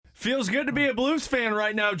Feels good to be a Blues fan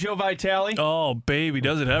right now, Joe Vitale. Oh, baby,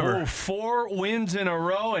 does it ever. Oh, 4 wins in a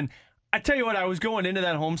row. And I tell you what, I was going into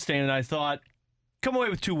that homestand and I thought, come away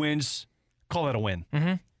with 2 wins, call that a win.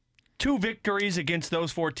 Mm-hmm. 2 victories against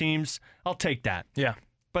those 4 teams, I'll take that. Yeah.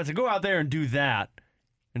 But to go out there and do that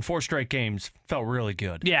in 4 straight games felt really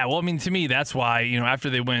good. Yeah, well, I mean, to me, that's why,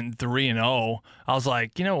 after they went 3-0, I was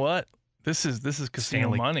like, you know what? This is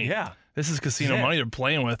casino money. Yeah. This is casino money they're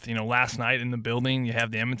playing with. Last night in the building, you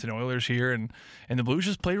have the Edmonton Oilers here, and the Blues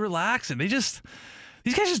just play relaxed, and these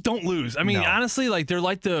guys just don't lose. I mean, honestly, they're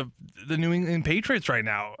like the New England Patriots right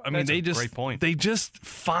now. I mean, great point. They just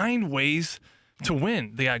find ways to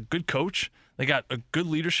win. They got a good coach. They got a good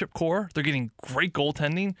leadership core. They're getting great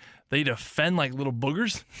goaltending. They defend like little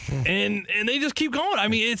boogers, and they just keep going. I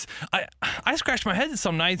mean, I scratch my head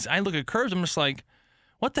some nights. I look at curves. I'm just like,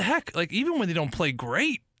 what the heck? Like, even when they don't play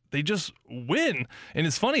great, they just win. And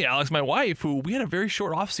it's funny, Alex, my wife, who we had a very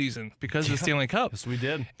short off season because of the Stanley Cup. Yes, we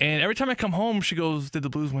did. And every time I come home, she goes, "Did the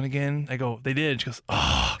Blues win again?" I go, "They did." She goes,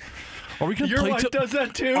 "Oh, are we gonna Your play? wife does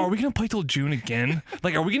that too? Are we gonna play till June again?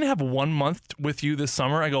 Like, are we gonna have 1 month with you this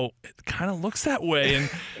summer?" I go, "It kind of looks that way."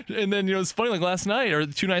 And then it's funny. Like last night or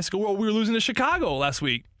 2 nights ago, well, we were losing to Chicago last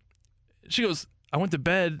week. She goes, "I went to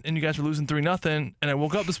bed and you guys were losing 3-0, and I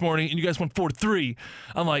woke up this morning and you guys won 4-3.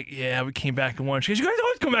 I'm like, "Yeah, we came back and won." She goes, "You guys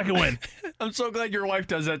always come back and win." I'm so glad your wife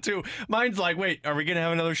does that too. Mine's like, wait, are we going to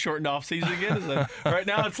have another shortened off season again? Right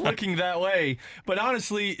now it's looking that way. But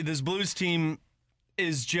honestly, this Blues team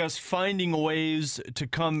is just finding ways to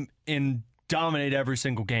come and dominate every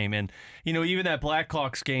single game. And, even that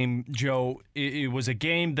Blackhawks game, Joe, it was a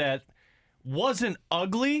game that wasn't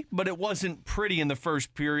ugly, but it wasn't pretty in the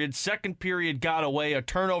first period. Second period got away. A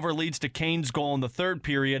turnover leads to Kane's goal in the third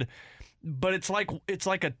period. But it's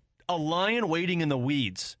like a lion waiting in the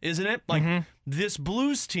weeds, isn't it? Like this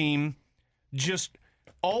Blues team just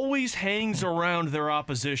always hangs around their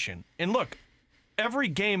opposition. And look, every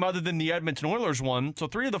game other than the Edmonton Oilers one, so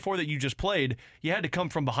 3 of the 4 that you just played, you had to come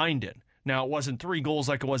from behind it. Now, it wasn't 3 goals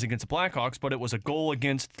like it was against the Blackhawks, but it was a goal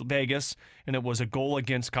against Vegas, and it was a goal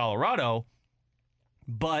against Colorado.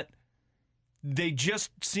 But they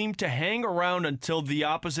just seem to hang around until the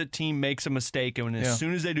opposite team makes a mistake, and as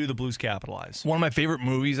soon as they do, the Blues capitalize. One of my favorite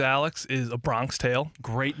movies, Alex, is A Bronx Tale.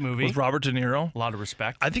 Great movie. With Robert De Niro. A lot of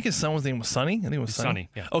respect. I think his son's name was Sonny. I think it was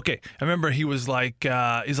Sonny. Yeah. Okay. I remember he was like,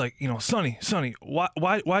 Sonny,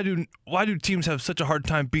 why do teams have such a hard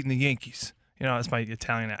time beating the Yankees? That's my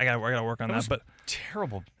Italian. I gotta work on that. But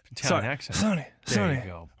terrible Italian accent. Sonny. You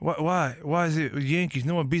go. Why is it Yankees?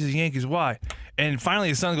 No one beats the Yankees. Why? And finally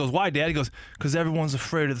his son goes, "Why, Dad?" He goes, "Because everyone's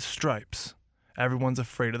afraid of the stripes. Everyone's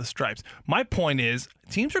afraid of the stripes." My point is,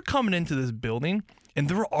 teams are coming into this building and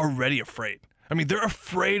they're already afraid. I mean, they're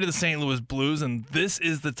afraid of the St. Louis Blues, and this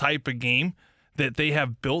is the type of game that they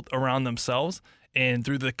have built around themselves. And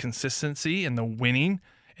through the consistency and the winning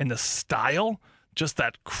and the style, just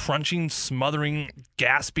that crunching, smothering,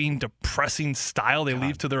 gasping, depressing style they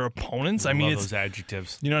leave to their opponents. I mean, love it's those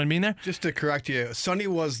adjectives. You know what I mean there? Just to correct you, Sonny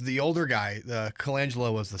was the older guy.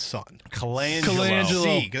 Colangelo was the son. Colangelo.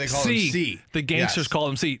 C. They call him C. The gangsters call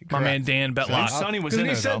him C. My man Dan Betlock. Sonny was in When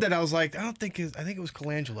there, he said though. that, I was like, I think it was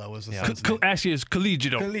Colangelo was the son's name. Actually, it's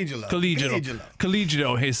Collegiado.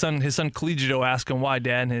 His son Collegiado asked him why,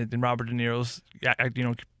 Dad, and Robert De Niro's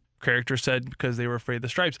character said because they were afraid of the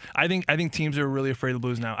stripes. I think teams are really afraid of the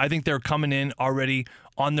Blues now. I think they're coming in already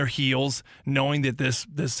on their heels, knowing that this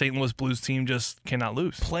St. Louis Blues team just cannot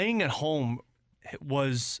lose. Playing at home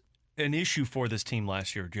was an issue for this team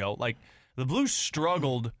last year, Joe. Like, the Blues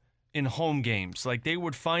struggled in home games. Like, they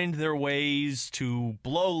would find their ways to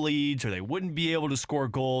blow leads, or they wouldn't be able to score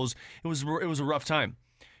goals. It was a rough time.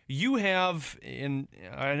 You have, and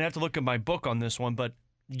I'd have to look at my book on this one, but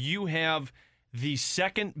you have the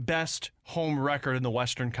second best home record in the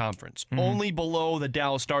Western Conference, only below the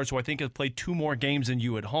Dallas Stars, who I think have played 2 more games than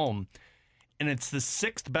you at home, and it's the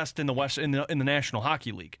 6th best in the West in the National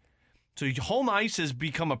Hockey League. So home ice has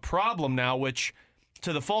become a problem now, which,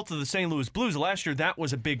 to the fault of the St. Louis Blues, last year that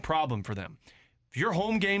was a big problem for them. If your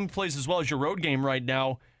home game plays as well as your road game right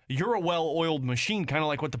now, you're a well-oiled machine, kind of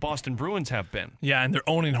like what the Boston Bruins have been. Yeah, and they're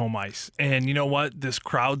owning home ice. And you know what? This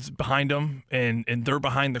crowd's behind them, and they're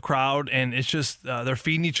behind the crowd, and it's just they're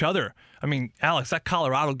feeding each other. I mean, Alex, that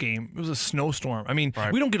Colorado game, it was a snowstorm. I mean,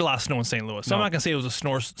 we don't get a lot of snow in St. Louis. So I'm not going to say it was a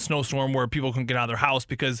snowstorm where people couldn't get out of their house,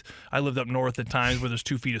 because I lived up north at times where there's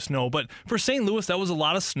 2 feet of snow. But for St. Louis, that was a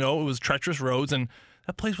lot of snow. It was treacherous roads, and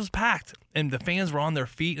that place was packed, and the fans were on their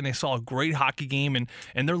feet, and they saw a great hockey game,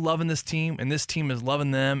 and they're loving this team, and this team is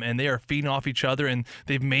loving them, and they are feeding off each other, and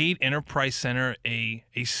they've made Enterprise Center a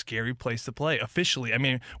scary place to play officially. I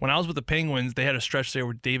mean, when I was with the Penguins, they had a stretch there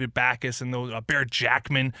with David Backes and those Bear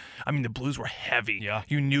Jackman. I mean, the Blues were heavy. Yeah.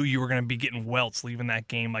 You knew you were going to be getting welts leaving that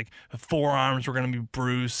game. Like, the forearms were going to be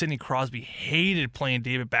bruised. Sidney Crosby hated playing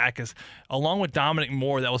David Backes. Along with Dominic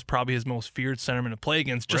Moore, that was probably his most feared centerman to play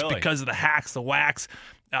against, just Really? because of the hacks, the whacks,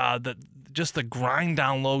 just the grind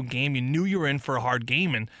down low game. You knew you were in for a hard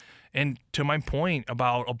game. And to my point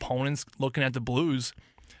about opponents looking at the Blues,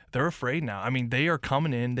 they're afraid now. I mean, they are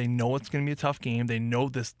coming in. They know it's going to be a tough game. They know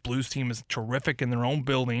this Blues team is terrific in their own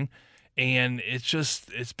building. And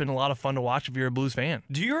it's been a lot of fun to watch if you're a Blues fan.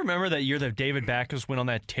 Do you remember that year that David Backes went on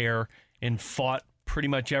that tear and fought pretty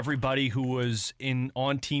much everybody who was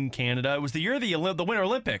on Team Canada? It was the year of the Winter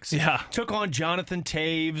Olympics. Yeah. Took on Jonathan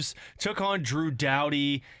Taves, took on Drew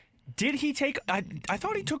Doughty. Did he take I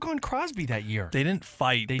thought he took on Crosby that year. They didn't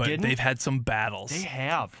fight, but didn't? they've had some battles. They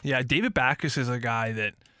have. Yeah, David Backes is a guy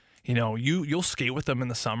that, you'll skate with them in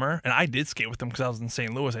the summer, and I did skate with them because I was in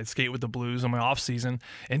St. Louis. I'd skate with the Blues on my off season,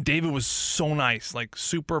 and David was so nice, like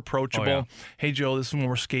super approachable. Oh, yeah. Hey Joe, this is when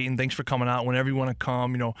we're skating. Thanks for coming out. Whenever you want to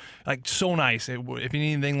come, like so nice. If you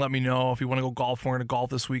need anything, let me know. If you want to go golf, we're gonna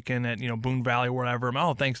golf this weekend at Boone Valley or whatever.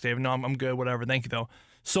 Oh, thanks, David. No, I'm good. Whatever. Thank you though.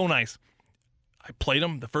 So nice. I played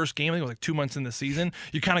him the first game. I think it was like 2 months in the season.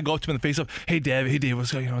 You kind of go up to him in the face up. Hey, Dave,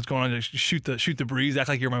 what's going on? Just shoot the breeze. Act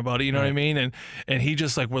like you're my buddy. You know what I mean? And he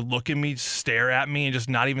just like would look at me, stare at me, and just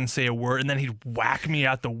not even say a word. And then he'd whack me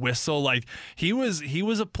out the whistle. Like he was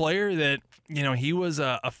a player that he was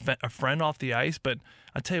a friend off the ice. But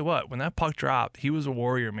I tell you what, when that puck dropped, he was a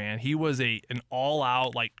warrior, man. He was an all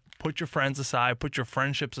out like. Put your friends aside. Put your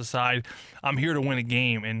friendships aside. I'm here to win a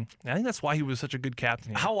game, and I think that's why he was such a good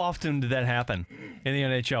captain. How often did that happen in the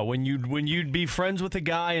NHL? When you'd be friends with a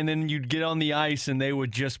guy, and then you'd get on the ice, and they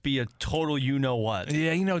would just be a total you-know-what.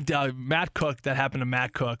 Yeah, Matt Cook. That happened to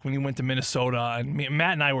Matt Cook when he went to Minnesota, and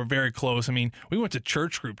Matt and I were very close. I mean, we went to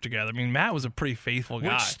church group together. I mean, Matt was a pretty faithful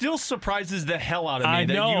guy. Which still surprises the hell out of me. I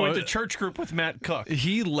know. That you went to church group with Matt Cook.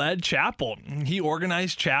 He led chapel. He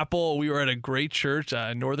organized chapel. We were at a great church,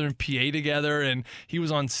 Northern PA together, and he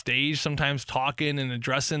was on stage sometimes talking and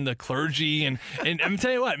addressing the clergy. And I'm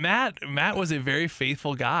telling you what, Matt was a very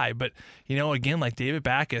faithful guy. But again, like David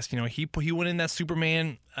Backes, he went in that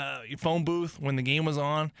Superman phone booth when the game was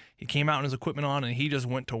on. He came out in his equipment on, and he just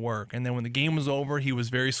went to work. And then when the game was over, he was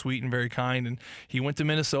very sweet and very kind. And he went to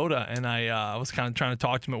Minnesota, and I was kind of trying to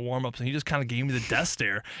talk to him at warm-ups, and he just kind of gave me the death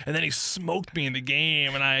stare. And then he smoked me in the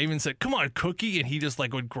game, and I even said, "Come on, Cookie," and he just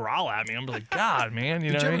like would growl at me. I'm like, God, man,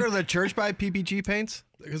 Did you ever go to the church by PPG Paints?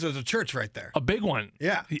 Because there's a church right there. A big one.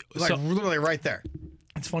 Yeah, literally right there.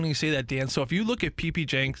 It's funny you say that, Dan. So if you look at PP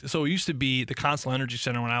Jenks, so it used to be the Consol Energy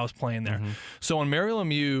Center when I was playing there. Mm-hmm. So in Mary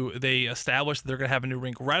Lemieux, they established that they're going to have a new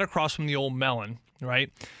rink right across from the old Mellon,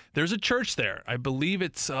 right? There's a church there. I believe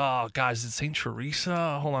it's, is it St.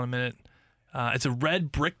 Teresa? Hold on a minute. It's a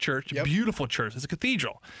red brick church, Yep. Beautiful church. It's a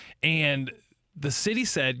cathedral. And the city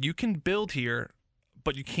said, you can build here,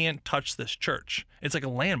 but you can't touch this church. It's like a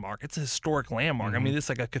landmark. It's a historic landmark. Mm-hmm. I mean, it's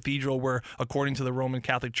like a cathedral where, according to the Roman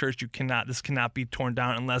Catholic Church, this cannot be torn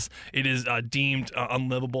down unless it is deemed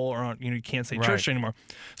unlivable, or you can't say church anymore.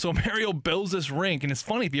 So Mario builds this rink, and it's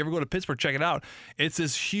funny, if you ever go to Pittsburgh, check it out. It's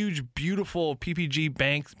this huge, beautiful PPG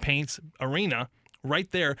Paints arena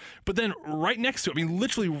right there, but then right next to it, I mean,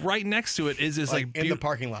 literally right next to it is this like in the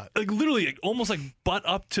parking lot. Like literally, like, almost like butt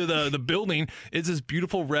up to the building is this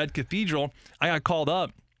beautiful red cathedral. I got called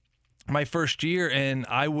up my first year, and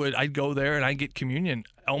I'd go there and I'd get communion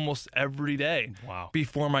almost every day. Wow.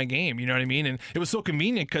 Before my game, you know what I mean? And it was so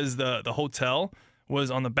convenient because the hotel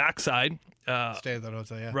was on the backside. Stay at that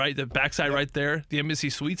hotel, yeah. Right, the backside right there, the Embassy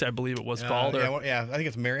Suites, I believe it was called. Yeah, I think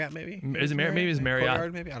it's Marriott, maybe. Is it Marriott? Maybe it's Marriott.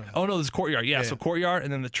 Courtyard, maybe. I don't know. Oh no, this Courtyard. Yeah, so Courtyard,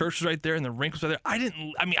 and then the church was right there, and the rink was right there.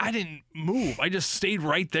 I didn't move. I just stayed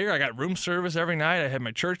right there. I got room service every night. I had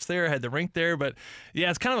my church there. I had the rink there. But yeah,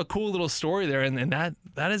 it's kind of a cool little story there, and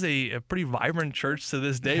that is a pretty vibrant church to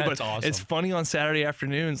this day. That's but awesome. It's funny on Saturday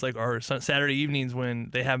afternoons, or Saturday evenings when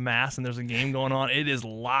they have mass and there's a game going on. It is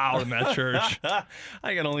loud in that church.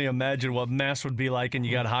 I can only imagine what mess would be like, and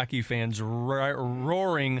you got hockey fans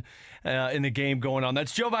roaring in the game going on.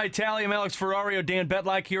 That's Joe Vitale. I'm Alex Ferrario, Dan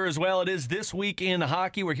Betlack here as well. It is This Week in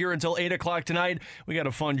Hockey. We're here until 8 o'clock tonight. We got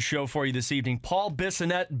a fun show for you this evening. Paul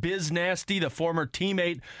Bissonnette, Biz Nasty, the former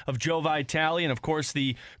teammate of Joe Vitale, and of course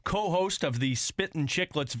the co-host of the Spittin'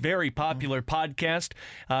 Chicklets, very popular podcast.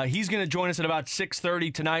 He's going to join us at about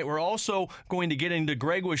 6:30 tonight. We're also going to get into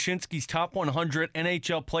Greg Wyshynski's top 100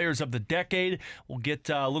 NHL players of the decade. We'll get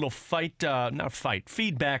a little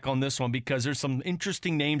feedback on this one because there's some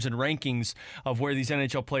interesting names and rankings of where these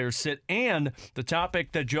NHL players sit. And the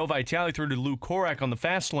topic that Joe Vitale threw to Lou Korak on the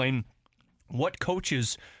fast lane, what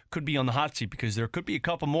coaches could be on the hot seat, because there could be a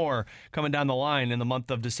couple more coming down the line in the month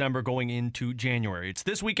of December going into January. It's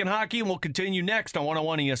This Week in Hockey, and we'll continue next on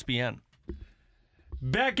 101 ESPN.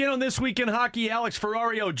 Back in on This Week in Hockey, Alex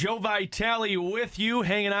Ferrario, Joe Vitale with you,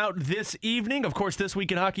 hanging out this evening. Of course, This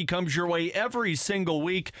Week in Hockey comes your way every single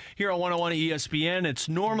week here on 101 ESPN. It's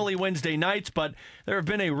normally Wednesday nights, but there have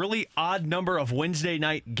been a really odd number of Wednesday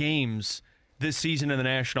night games this season in the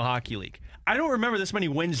National Hockey League. I don't remember this many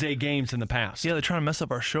Wednesday games in the past. Yeah, they're trying to mess up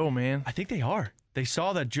our show, man. I think they are. They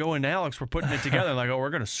saw that Joe and Alex were putting it together, like, oh, we're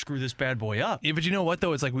going to screw this bad boy up. Yeah, but you know what,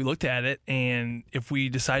 though? It's like we looked at it, and if we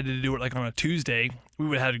decided to do it like on a Tuesday, we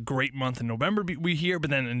would have had a great month in November, we hear, but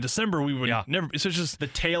then in December, we would never. So it's just the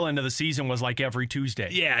tail end of the season was like every Tuesday.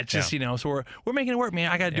 Yeah, it's just, so we're making it work,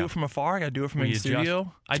 man. I got to do it from afar. I got to do it from in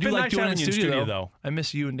studio. I do like doing it in studio, though. I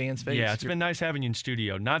miss you and Dan's face. Yeah, it's been nice having you in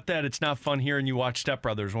studio. Not that it's not fun hearing you watch Step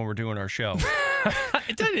Brothers when we're doing our show. I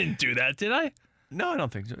didn't do that, did I? No, I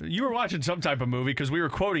don't think so. You were watching some type of movie because we were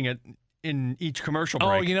quoting it in each commercial break.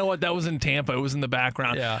 Oh, you know what? That was in Tampa. It was in the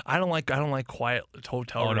background. Yeah. I don't like quiet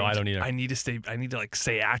hotel rooms. Oh, no, I don't either. I need to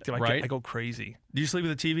stay active. Right? I go crazy. Do you sleep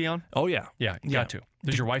with the TV on? Oh, yeah. Yeah, you got to.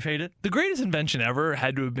 Does your wife hate it? The greatest invention ever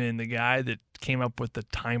had to have been the guy that came up with the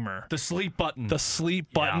timer. The sleep button. The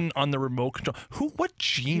sleep button on the remote control. What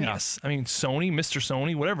genius? Yeah. I mean, Mr.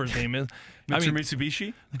 Sony, whatever his name is.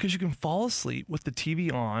 Mitsubishi? Because you can fall asleep with the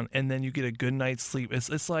TV on, and then you get a good night's sleep.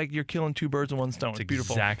 It's like you're killing two birds with one stone. It's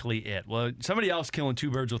beautiful. Exactly it. Well, somebody else killing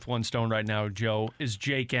two birds with one stone right now, Joe, is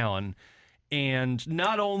Jake Allen. And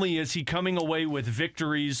not only is he coming away with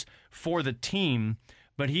victories for the team,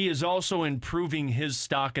 but he is also improving his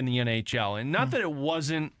stock in the NHL. And not that it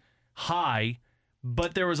wasn't high,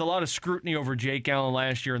 but there was a lot of scrutiny over Jake Allen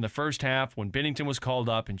last year in the first half when Binnington was called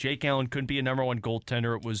up and Jake Allen couldn't be a number one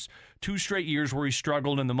goaltender. It was 2 straight years where he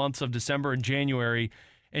struggled in the months of December and January.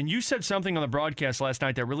 And you said something on the broadcast last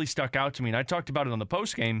night that really stuck out to me, and I talked about it on the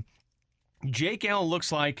postgame. Jake Allen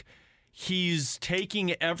looks like he's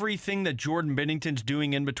taking everything that Jordan Binnington's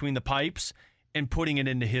doing in between the pipes and putting it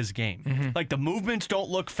into his game. Mm-hmm. Like, the movements don't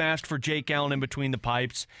look fast for Jake Allen in between the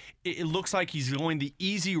pipes. It looks like he's going the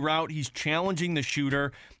easy route. He's challenging the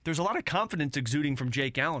shooter. There's a lot of confidence exuding from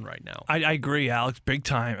Jake Allen right now. I agree, Alex, big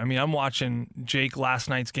time. I mean, I'm watching Jake last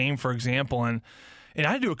night's game, for example, and I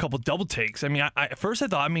had to do a couple double takes. I mean, at first I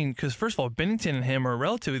thought, because first of all, Binnington and him are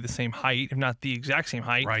relatively the same height, if not the exact same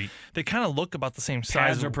height. Right. They kind of look about the same size.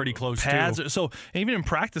 Pads are pretty close, too. So even in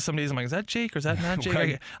practice, some days I'm like, is that Jake or is that not Jake?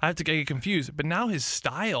 Right. I have to get confused. But now his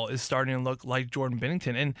style is starting to look like Jordan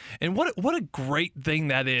Binnington. And what a great thing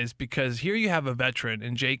that is, because here you have a veteran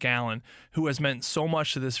in Jake Allen who has meant so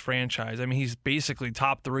much to this franchise. I mean, he's basically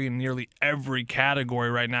top 3 in nearly every category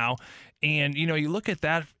right now. And, you look at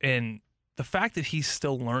that and the fact that he's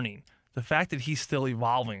still learning, the fact that he's still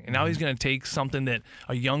evolving, and now he's going to take something that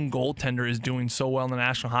a young goaltender is doing so well in the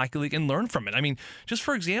National Hockey League and learn from it. I mean, just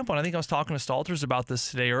for example, and I think I was talking to Stalters about this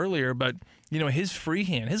today earlier, but, his free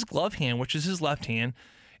hand, his glove hand, which is his left hand,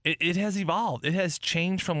 it has evolved. It has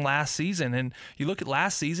changed from last season. And you look at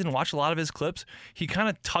last season and watch a lot of his clips, he kind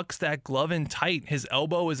of tucks that glove in tight. His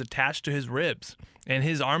elbow is attached to his ribs, and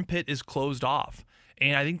his armpit is closed off.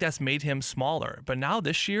 And I think that's made him smaller. But now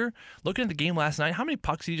this year, looking at the game last night, how many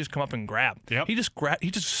pucks did he just come up and grab? Yep. He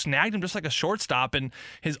just snagged him just like a shortstop, and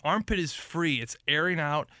his armpit is free. It's airing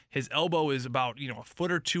out. His elbow is about a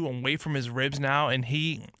foot or 2 away from his ribs now, and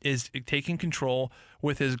he is taking control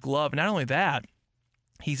with his glove. Not only that,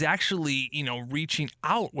 he's actually, reaching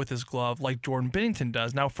out with his glove like Jordan Binnington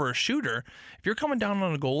does. Now, for a shooter, if you're coming down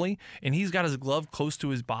on a goalie and he's got his glove close to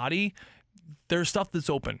his body, there's stuff that's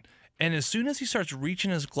open. And as soon as he starts reaching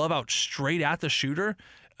his glove out straight at the shooter,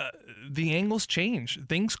 the angles change.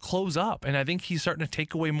 Things close up. And I think he's starting to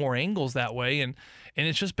take away more angles that way. And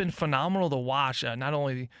it's just been phenomenal to watch, not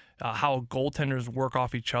only how goaltenders work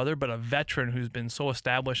off each other, but a veteran who's been so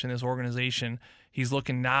established in this organization. He's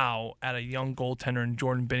looking now at a young goaltender in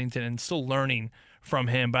Jordan Binnington and still learning from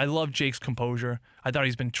him. But I love Jake's composure. I thought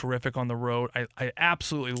he's been terrific on the road. I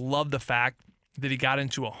absolutely love the fact that he got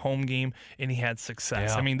into a home game and he had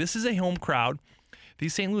success. Yeah. I mean, this is a home crowd.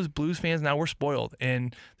 These St. Louis Blues fans, now we're spoiled.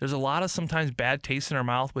 And there's a lot of sometimes bad taste in our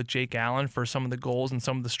mouth with Jake Allen for some of the goals and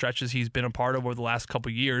some of the stretches he's been a part of over the last couple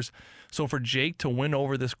of years. So for Jake to win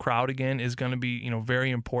over this crowd again is going to be, very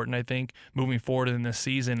important, I think, moving forward in this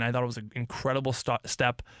season. I thought it was an incredible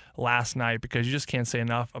step last night because you just can't say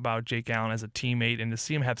enough about Jake Allen as a teammate. And to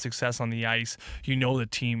see him have success on the ice, the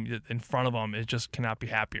team in front of him, it just cannot be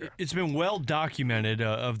happier. It's been well documented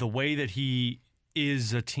of the way that he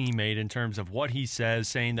is a teammate in terms of what he says,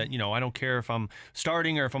 saying that, I don't care if I'm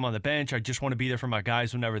starting or if I'm on the bench. I just want to be there for my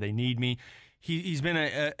guys whenever they need me. He's been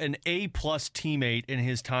an A-plus teammate in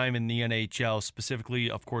his time in the NHL,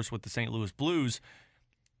 specifically, of course, with the St. Louis Blues.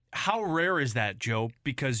 How rare is that, Joe?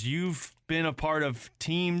 Because you've been a part of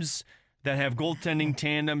teams that have goaltending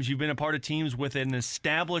tandems. You've been a part of teams with an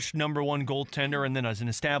established number one goaltender and then as an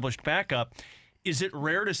established backup. Is it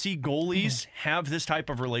rare to see goalies have this type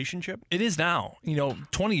of relationship? It is now.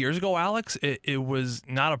 20 years ago, Alex, it was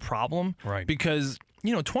not a problem. Right. Because,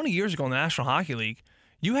 20 years ago in the National Hockey League,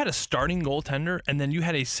 you had a starting goaltender and then you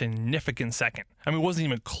had a significant second. I mean, it wasn't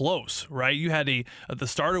even close, right? You had the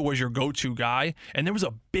starter was your go-to guy, and there was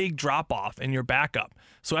a big drop-off in your backup.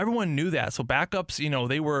 So everyone knew that. So backups,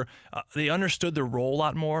 they understood their role a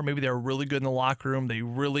lot more. Maybe they were really good in the locker room. They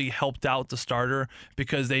really helped out the starter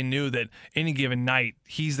because they knew that any given night,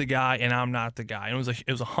 he's the guy and I'm not the guy. And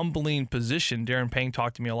it was a humbling position. Darren Pang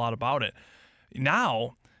talked to me a lot about it.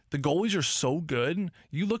 Now, the goalies are so good.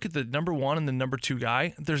 You look at the number one and the number two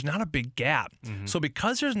guy, there's not a big gap. Mm-hmm. So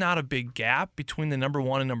because there's not a big gap between the number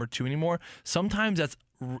one and number two anymore, sometimes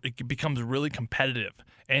it becomes really competitive.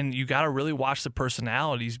 And you got to really watch the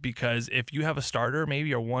personalities because if you have a starter, maybe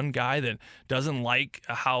you're one guy that doesn't like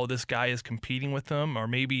how this guy is competing with them, or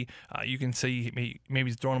maybe you can say maybe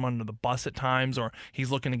he's throwing him under the bus at times, or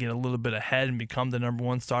he's looking to get a little bit ahead and become the number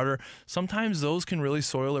one starter. Sometimes those can really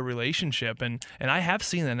soil a relationship. And I have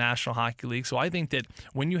seen the National Hockey League. So I think that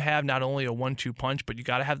when you have not only a 1-2 punch, but you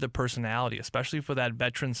got to have the personality, especially for that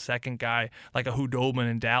veteran second guy like a Hudobin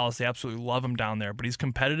in Dallas. They absolutely love him down there. But he's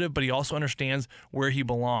competitive, but he also understands where he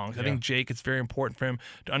belongs. I think Jake, it's very important for him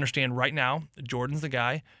to understand right now, Jordan's the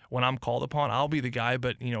guy. When I'm called upon, I'll be the guy,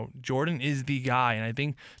 but Jordan is the guy. And I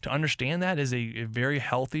think to understand that is a very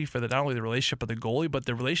healthy for not only the relationship of the goalie, but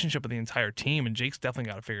the relationship of the entire team. And Jake's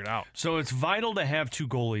definitely got to figure it out. So it's vital to have two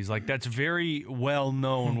goalies. Like, that's very well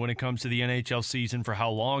known when it comes to the NHL season for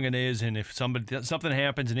how long it is. And if something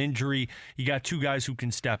happens, an injury, you got two guys who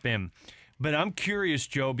can step in. But I'm curious,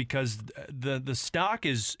 Joe, because the stock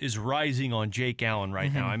is rising on Jake Allen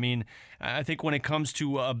right now. I mean, I think when it comes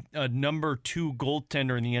to a number two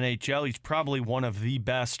goaltender in the NHL, he's probably one of the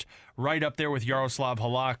best, right up there with Yaroslav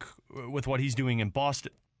Halak with what he's doing in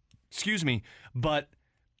Boston. Excuse me. But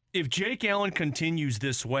if Jake Allen continues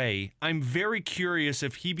this way, I'm very curious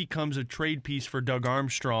if he becomes a trade piece for Doug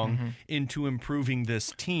Armstrong into improving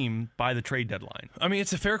this team by the trade deadline. I mean,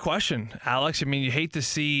 it's a fair question, Alex. I mean, you hate to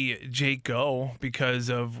see Jake go because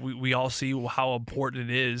of we all see how important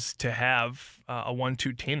it is to have a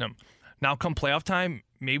 1-2 tandem. Now, come playoff time,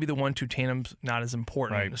 maybe the 1-2 tandem's not as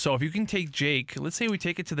important. Right. So if you can take Jake, let's say we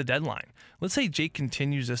take it to the deadline. Let's say Jake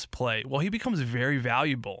continues this play. Well, he becomes very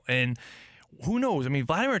valuable. And who knows? I mean,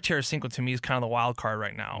 Vladimir Tarasenko to me is kind of the wild card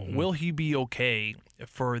right now. Mm-hmm. Will he be okay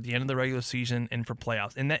for the end of the regular season and for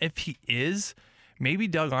playoffs? And that if he is, maybe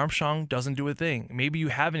Doug Armstrong doesn't do a thing. Maybe you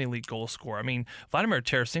have an elite goal scorer. I mean, Vladimir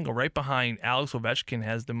Tarasenko, right behind Alex Ovechkin,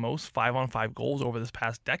 has the most 5-on-5 goals over this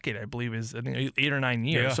past decade, I believe, is 8 or 9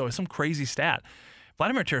 years. Yeah. So it's some crazy stat.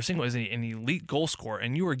 Vladimir Tarasenko is an elite goal scorer,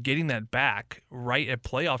 and you are getting that back right at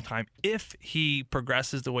playoff time if he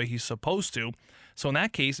progresses the way he's supposed to. So in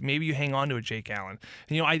that case, maybe you hang on to a Jake Allen.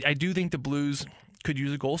 I do think the Blues could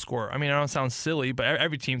use a goal scorer. I mean, I don't sound silly, but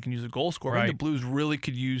every team can use a goal scorer. Right. I think the Blues really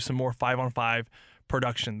could use some more 5-on-5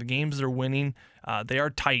 production. The games they're winning, they are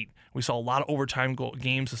tight. We saw a lot of overtime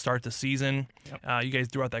games to start the season. Yep. You guys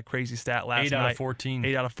threw out that crazy stat last night. 8 out of 14.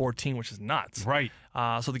 8 out of 14, which is nuts. Right.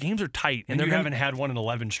 So the games are tight. And you haven't had one in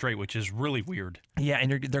 11 straight, which is really weird. Yeah, and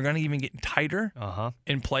they're going to even get tighter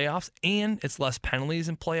in playoffs, and it's less penalties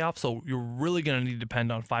in playoffs, so you're really going to need to depend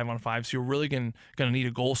on 5-on-5. So you're really going to need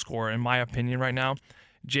a goal scorer, in my opinion, right now.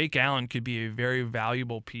 Jake Allen could be a very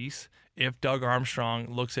valuable piece if Doug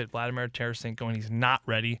Armstrong looks at Vladimir Tarasenko and he's not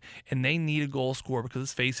ready, and they need a goal scorer because,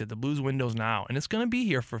 let's face it, the Blues window's now, and it's going to be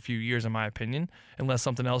here for a few years, in my opinion, unless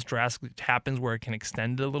something else drastic happens where it can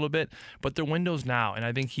extend it a little bit. But their window's now, and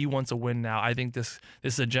I think he wants a win now. I think this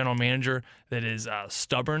is a general manager that is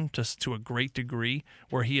stubborn to a great degree,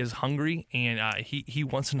 where he is hungry and he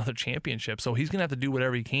wants another championship. So he's going to have to do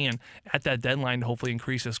whatever he can at that deadline to hopefully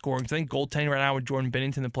increase his scoring. I think goaltending right now with Jordan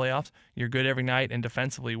Binnington in the playoffs, you're good every night, and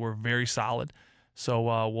defensively we're very solid.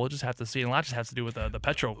 So we'll just have to see. And a lot just has to do with the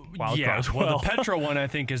Petro wild card as well. Well, the Petro one, I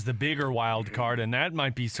think, is the bigger wild card, and that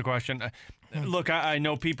might be the question. Look, I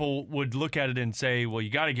know people would look at it and say, well, you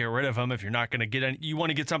got to get rid of him if you're not going to get any. You want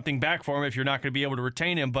to get something back for him if you're not going to be able to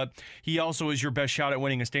retain him. But he also is your best shot at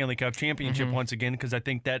winning a Stanley Cup championship once again, because I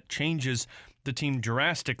think that changes the team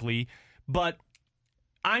drastically. But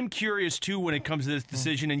I'm curious, too, when it comes to this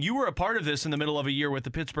decision, and you were a part of this in the middle of a year with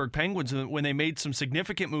the Pittsburgh Penguins when they made some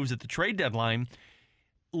significant moves at the trade deadline.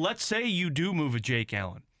 Let's say you do move a Jake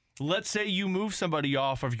Allen. Let's say you move somebody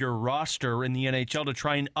off of your roster in the NHL to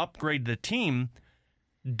try and upgrade the team.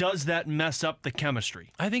 Does that mess up the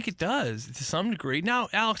chemistry? I think it does to some degree. Now,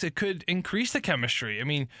 Alex, it could increase the chemistry. I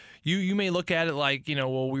mean, you may look at it like,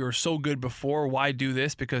 well, we were so good before, why do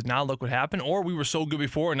this? Because now look what happened. Or we were so good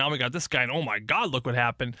before, and now we got this guy, and oh my God, look what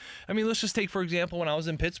happened. I mean, let's just take, for example, when I was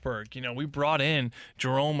in Pittsburgh, we brought in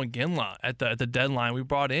Jerome McGinley at the deadline. We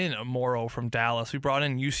brought in Morrow from Dallas. We brought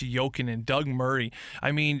in UC Jokinen and Doug Murray.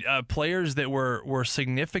 I mean, players that were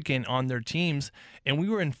significant on their teams, and we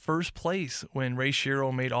were in first place when Ray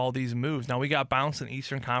Shero made all these moves. Now, we got bounced in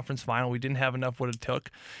Eastern Conference Final. We didn't have enough what it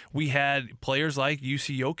took. We had players like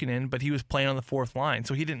UC Jokinen, but he was playing on the fourth line,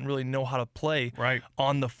 so he didn't really know how to play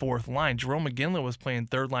on the fourth line. Jerome McGinley was playing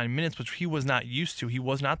third-line minutes, which he was not used to. He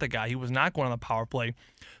was not the guy. He was not going on the power play.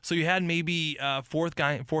 So you had maybe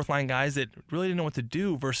fourth-line guys that really didn't know what to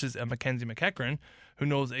do versus a Mackenzie McEachran, who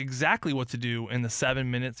knows exactly what to do in the 7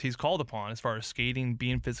 minutes he's called upon as far as skating,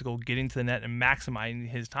 being physical, getting to the net, and maximizing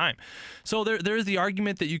his time. So there's the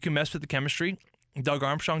argument that you can mess with the chemistry. Doug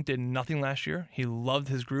Armstrong did nothing last year. He loved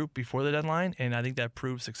his group before the deadline, and I think that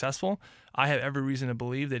proved successful. I have every reason to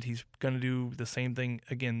believe that he's going to do the same thing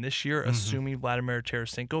again this year, assuming Vladimir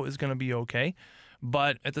Tarasenko is going to be okay.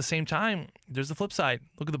 But at the same time, there's the flip side.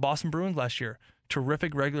 Look at the Boston Bruins last year.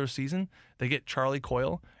 Terrific regular season. They get Charlie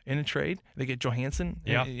Coyle in a trade. They get Johansson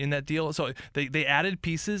in that deal. So they added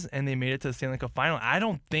pieces, and they made it to the Stanley Cup final. I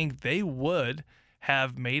don't think they would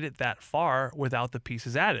have made it that far without the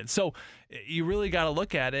pieces added. So you really got to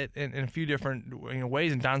look at it in a few different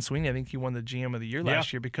ways. And Don Sweeney, I think he won the GM of the year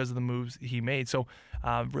last year because of the moves he made. So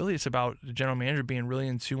really it's about the general manager being really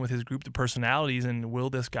in tune with his group, the personalities, and will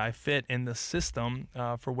this guy fit in the system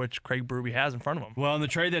for which Craig Berube has in front of him. Well, and the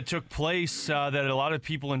trade that took place that a lot of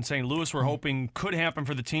people in St. Louis were hoping could happen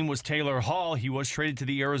for the team was Taylor Hall. He was traded to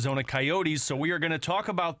the Arizona Coyotes. So we are going to talk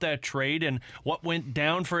about that trade and what went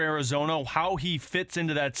down for Arizona, how he fits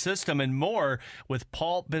into that system, and more with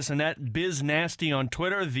Paul Bissonnette, Biz Nasty on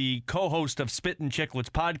Twitter, the co-host of Spittin' Chicklets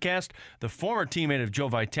podcast, the former teammate of Joe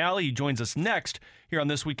Vitale. He joins us next here on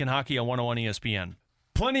This Week in Hockey on 101 ESPN.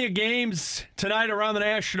 Plenty of games tonight around the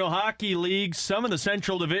National Hockey League, some in the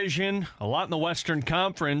Central Division, a lot in the Western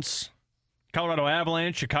Conference. Colorado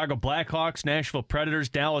Avalanche, Chicago Blackhawks, Nashville Predators,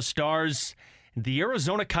 Dallas Stars, the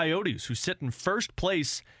Arizona Coyotes, who sit in first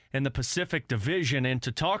place in the Pacific Division. And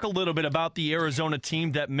to talk a little bit about the Arizona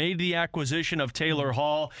team that made the acquisition of Taylor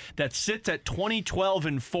Hall, that sits at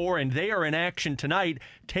 20-12-4, and they are in action tonight,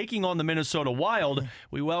 taking on the Minnesota Wild.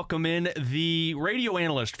 We welcome in the radio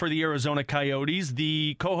analyst for the Arizona Coyotes,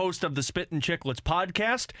 the co-host of the Spittin' Chicklets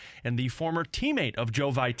podcast, and the former teammate of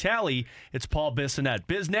Joe Vitale. It's Paul Bissonnette.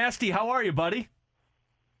 Biz Nasty, how are you, buddy?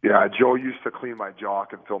 Yeah, Joe used to clean my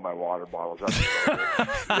jock and fill my water bottles.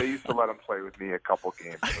 They used to let him play with me a couple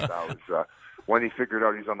games. But that was when he figured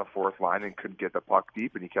out he's on the fourth line and couldn't get the puck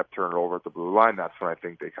deep, and he kept turning it over at the blue line. That's when I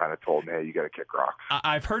think they kind of told me, "Hey, you got to kick rocks."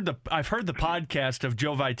 I've heard the podcast of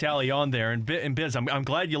Joe Vitale on there, and Biz, I'm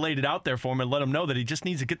glad you laid it out there for him and let him know that he just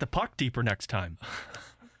needs to get the puck deeper next time.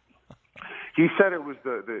 He said it was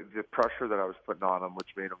the pressure that I was putting on him, which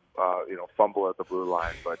made him, fumble at the blue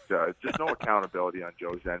line. But just no accountability on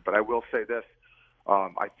Joe's end. But I will say this: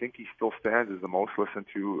 I think he still stands as the most listened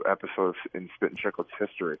to episode in Spittin' Chicklets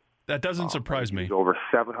history. That doesn't surprise me. Over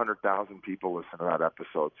 700,000 people listen to that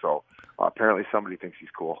episode. So apparently somebody thinks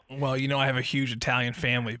he's cool. Well, I have a huge Italian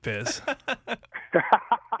family, Biz.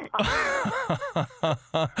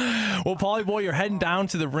 Well, Paulie boy, you're heading down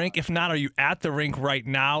to the rink. If not, are you at the rink right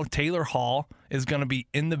now? Taylor Hall is going to be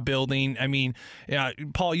in the building. I mean, yeah,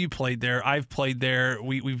 Paul, you played there. I've played there.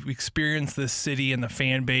 We've experienced this city and the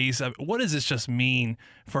fan base. What does this just mean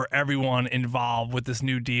for everyone involved with this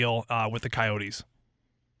new deal with the Coyotes?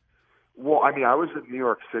 Well, I mean, I was in New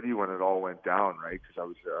York City when it all went down, right? Because I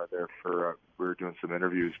was there for we were doing some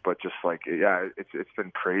interviews. But just like, yeah, it's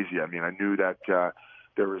been crazy. I mean, I knew that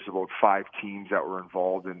there was about 5 teams that were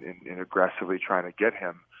involved in aggressively trying to get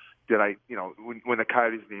him. Did I, when the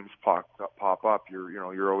Coyotes names pop up,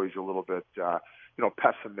 you're always a little bit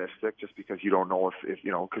pessimistic just because you don't know if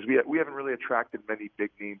because we haven't really attracted many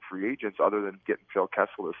big name free agents other than getting Phil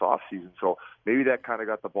Kessel this offseason. So maybe that kind of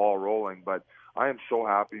got the ball rolling. But I am so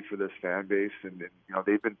happy for this fan base, and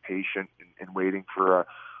they've been patient and waiting for a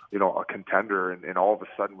contender, and all of a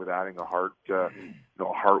sudden with adding a Hart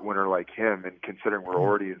winner like him, and considering we're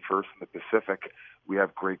already in first in the Pacific, we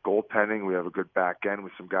have great goaltending, we have a good back end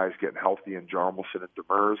with some guys getting healthy in Jarmelson and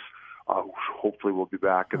Demers. Hopefully we'll be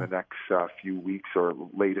back in the next few weeks or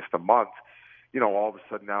latest a month. All of a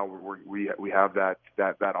sudden now we have that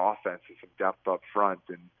offense and some depth up front,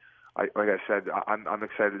 and like I said, I'm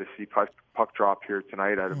excited to see puck drop here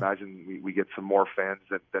tonight. I'd imagine we get some more fans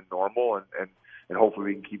than normal, and hopefully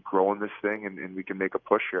we can keep growing this thing and we can make a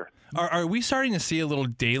push here. Are we starting to see a little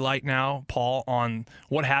daylight now, Paul, on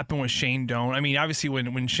what happened with Shane Doan? I mean, obviously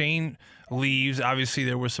when Shane leaves, obviously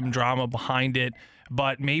there was some drama behind it.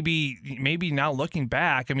 But maybe now looking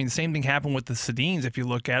back, I mean, the same thing happened with the Sedins. If you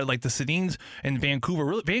look at it, like the Sedins and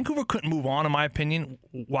Vancouver, Vancouver couldn't move on, in my opinion,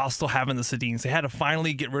 while still having the Sedins. They had to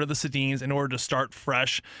finally get rid of the Sedins in order to start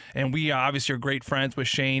fresh. And we obviously are great friends with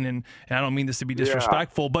Shane, and I don't mean this to be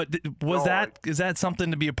disrespectful, but is that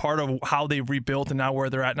something to be a part of how they rebuilt and now where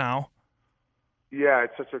they're at now? Yeah,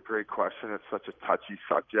 it's such a great question. It's such a touchy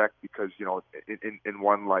subject because, in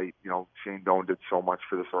one light, Shane Doan did so much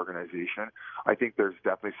for this organization. I think there's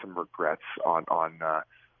definitely some regrets on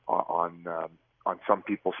some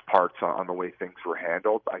people's parts on the way things were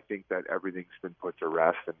handled. I think that everything's been put to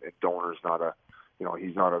rest, and Doaner's not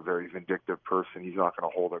he's not a very vindictive person. He's not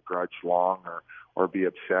going to hold a grudge long or be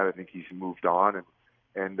upset. I think he's moved on,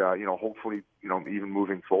 and hopefully, even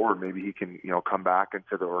moving forward, maybe he can, come back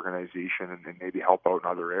into the organization and maybe help out in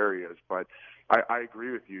other areas. But I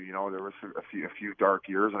agree with you. There was a few dark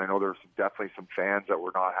years, and I know there were definitely some fans that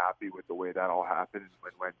were not happy with the way that all happened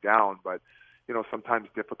and went down. But, sometimes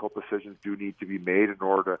difficult decisions do need to be made in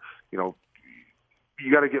order to,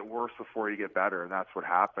 you got to get worse before you get better, and that's what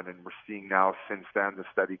happened. And we're seeing now since then the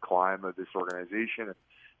steady climb of this organization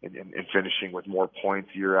and finishing with more points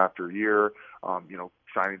year after year.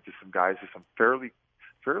 Signing to some guys with some fairly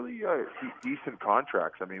decent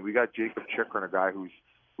contracts. I mean, we got Jacob Chychrun, a guy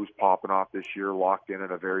who's popping off this year, locked in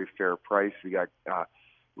at a very fair price. We got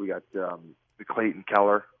the Clayton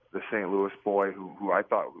Keller, the St. Louis boy, who I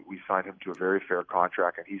thought we signed him to a very fair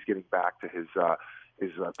contract, and he's getting back to his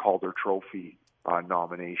Calder Trophy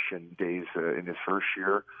nomination days in his first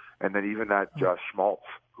year. And then even that Schmaltz,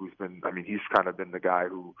 he's kind of been the guy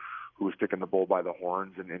who was sticking the bull by the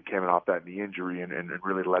horns and came off that knee injury and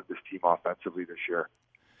really led this team offensively this year.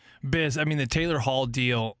 Biz, I mean, the Taylor Hall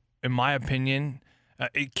deal, in my opinion,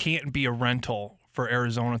 it can't be a rental for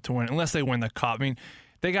Arizona to win unless they win the Cup. I mean,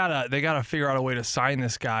 they gotta figure out a way to sign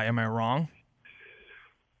this guy. Am I wrong?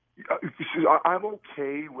 I'm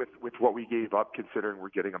okay with what we gave up, considering we're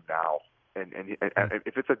getting him now. And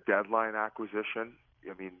if it's a deadline acquisition,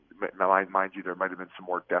 I mean, mind you, there might have been some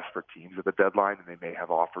more desperate teams at the deadline, and they may have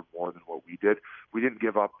offered more than what we did. We didn't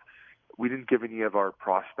give any of our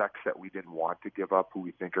prospects that we didn't want to give up, who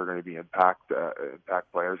we think are going to be impact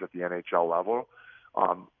players at the NHL level.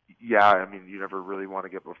 I mean, you never really want to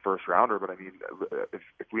give a first rounder, but I mean,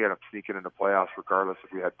 if we end up sneaking into playoffs, regardless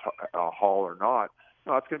if we had Hall or not,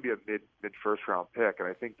 it's going to be a mid first round pick. And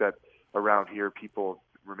I think that around here, people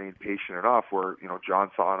remain patient enough where,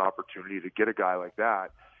 John saw an opportunity to get a guy like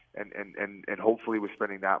that. And hopefully with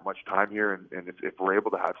spending that much time here, and if we're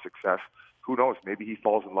able to have success, who knows, maybe he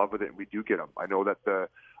falls in love with it and we do get him. I know that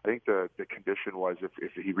I think the condition was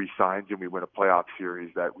if he re-signs and we win a playoff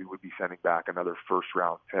series, that we would be sending back another first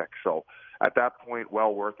round pick. So at that point,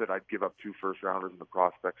 well worth it. I'd give up 2 first rounders and the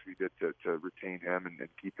prospects we did to retain him and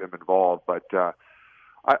keep him involved. But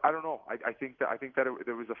I don't know. I think that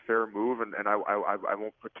it was a fair move, and I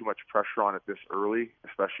won't put too much pressure on it this early.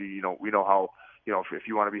 Especially, we know how, if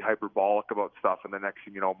you want to be hyperbolic about stuff, and the next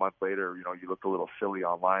thing you know, a month later, you look a little silly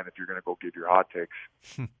online if you're going to go give your hot takes.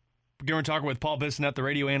 We're talking with Paul Bissonnette, the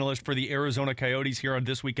radio analyst for the Arizona Coyotes here on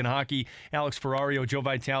This Week in Hockey. Alex Ferrario, Joe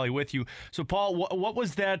Vitale with you. So, Paul, what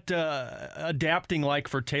was that adapting like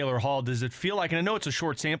for Taylor Hall? Does it feel like, and I know it's a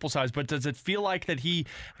short sample size, but does it feel like that he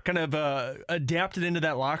kind of adapted into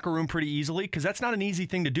that locker room pretty easily? Because that's not an easy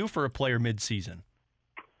thing to do for a player mid-season.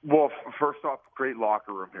 Well, first off, great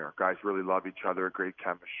locker room here. Guys really love each other, great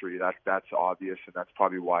chemistry. That's obvious, and that's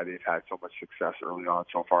probably why they've had so much success early on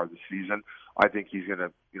so far this season. I think he's going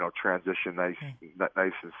to, transition nice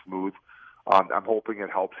and smooth. I'm hoping it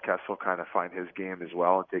helps Kessel kind of find his game as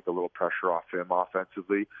well and take a little pressure off him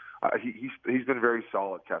offensively. He's been very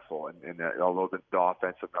solid, Kessel, and although the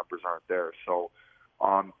offensive numbers aren't there. So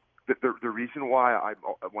the reason why I'm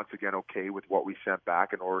once again okay with what we sent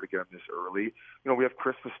back in order to get him this early, we have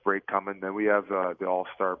Christmas break coming, then we have the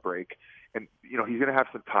All-Star break, and he's going to have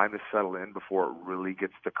some time to settle in before it really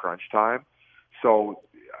gets to crunch time. So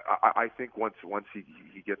I think once he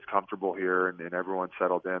gets comfortable here and everyone's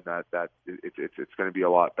settled in, that it's going to be a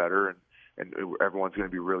lot better, and everyone's going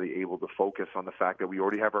to be really able to focus on the fact that we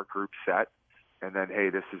already have our group set. And then, hey,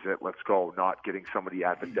 this is it, let's go, not getting somebody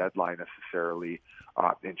at the deadline necessarily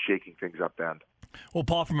and shaking things up then. Well,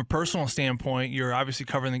 Paul, from a personal standpoint, you're obviously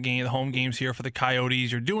covering the home games here for the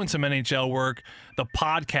Coyotes. You're doing some NHL work. The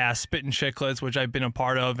podcast, Spittin' Chicklets, which I've been a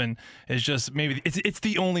part of, and is just it's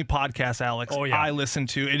the only podcast, Alex, I listen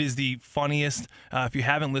to. It is the funniest. If you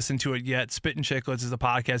haven't listened to it yet, Spittin' Chicklets is the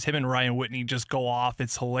podcast. Him and Ryan Whitney just go off.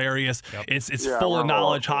 It's hilarious. Yep. It's full of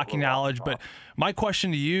knowledge, hockey knowledge. But my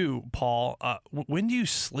question to you, Paul, when do you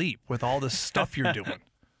sleep with all this stuff you're doing?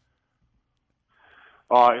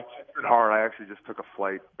 It's been hard. I actually just took a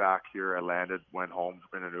flight back here. I landed, went home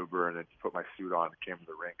in an Uber, and then put my suit on and came to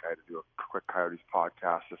the rink. I had to do a quick Coyotes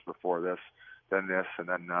podcast just before this, then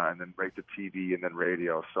right to TV and then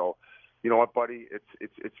radio. So, you know what, buddy?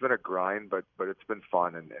 It's been a grind, but it's been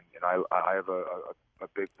fun, and I have a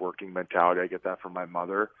big working mentality. I get that from my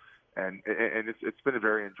mother, and it's been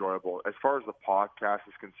very enjoyable. As far as the podcast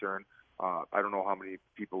is concerned, I don't know how many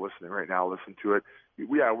people listening right now listen to it.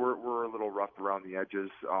 We're a little rough around the edges.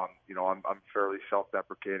 I'm fairly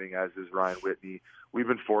self-deprecating, as is Ryan Whitney. We've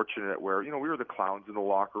been fortunate where, we were the clowns in the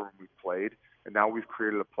locker room. We played, and now we've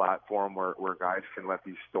created a platform where guys can let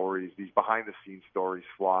these stories, these behind-the-scenes stories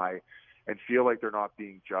fly and feel like they're not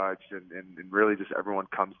being judged, and really just everyone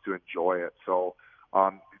comes to enjoy it. So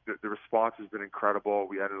the response has been incredible.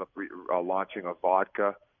 We ended up launching a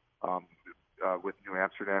vodka with New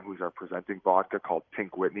Amsterdam, who's our presenting vodka, called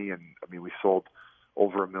Pink Whitney, and we sold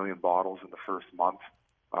over 1 million bottles in the first month.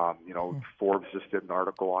 Forbes just did an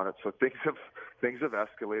article on it, so things have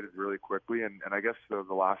escalated really quickly. And I guess the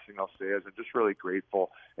last thing I'll say is I'm just really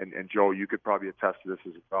grateful. And Joe, you could probably attest to this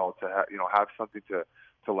as well, to have something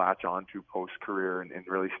to latch on to post career and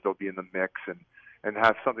really still be in the mix and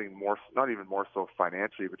have something more, not even more so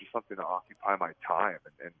financially, but just something to occupy my time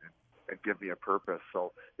and give me a purpose.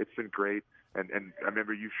 So it's been great. And I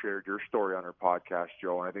remember you shared your story on our podcast,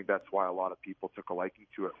 Joe, and I think that's why a lot of people took a liking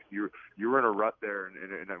to it. You were in a rut there,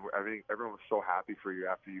 and I think everyone was so happy for you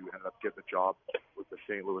after you ended up getting the job with the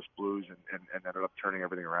St. Louis Blues and ended up turning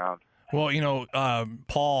everything around. Well,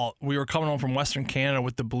 Paul, we were coming home from Western Canada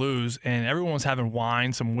with the Blues, and everyone was having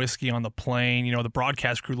wine, some whiskey on the plane. The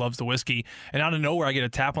broadcast crew loves the whiskey. And out of nowhere, I get a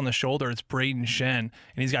tap on the shoulder. It's Braden Shen,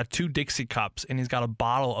 and he's got 2 Dixie cups, and he's got a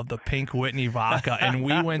bottle of the Pink Whitney vodka. And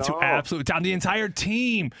we went to absolute town. The entire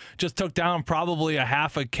team just took down probably a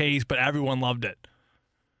half a case, but everyone loved it.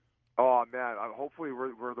 Oh man! Hopefully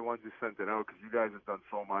we're the ones who sent it out, because you guys have done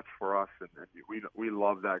so much for us, and we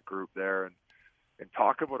love that group there. And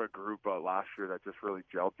talk about a group last year that just really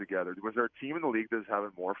gelled together. Was there a team in the league that's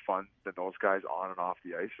having more fun than those guys on and off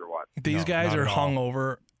the ice, or what? These guys are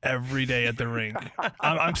hungover every day at the rink.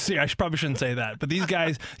 I'm serious. I probably shouldn't say that. But these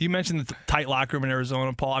guys, you mentioned the tight locker room in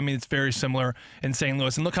Arizona, Paul. It's very similar in St.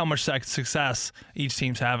 Louis. And look how much success each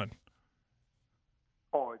team's having.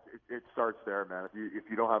 Oh, it starts there, man. If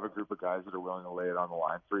you don't have a group of guys that are willing to lay it on the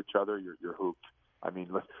line for each other, you're hooped.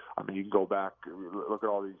 You can go back, look at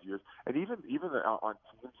all these years, and even on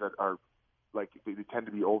teams that are like they tend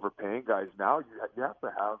to be overpaying guys. Now you have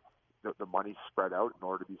to have the money spread out in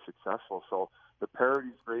order to be successful. So the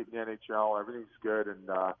parity's great in the NHL. Everything's good, and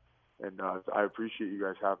I appreciate you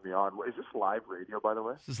guys having me on. Is this live radio, by the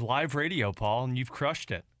way? This is live radio, Paul, and you've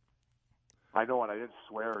crushed it. I know, and I didn't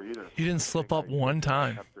swear either. You didn't slip up one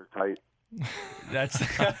time. Kept her tight. That's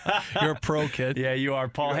You're a pro, kid. Yeah, you are,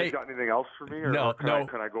 Paul. You guys got anything else for me? Or no. Can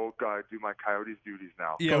I go do my Coyotes duties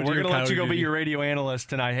now? Yeah, we're going to let you go be your radio analyst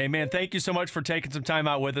tonight. Hey, man, thank you so much for taking some time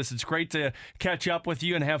out with us. It's great to catch up with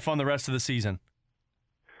you and have fun the rest of the season.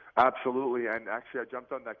 Absolutely, and actually, I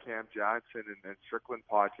jumped on that Cam Johnson and Strickland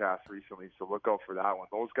podcast recently, so look out for that one.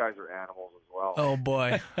 Those guys are animals as well. Oh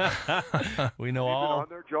boy. We know Have you all. been on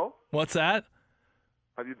there, Joe? What's that?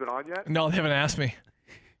 Have you been on yet? No, they haven't asked me.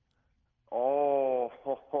 Oh.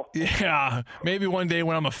 Yeah, maybe one day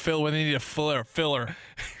when I'm when they need a filler.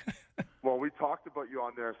 Well, we talked about you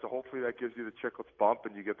on there, so hopefully that gives you the Chicklets bump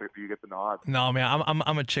and you get the nod. No, man,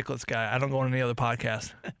 I'm a Chicklets guy. I don't go on any other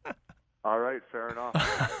podcast. All right, fair enough.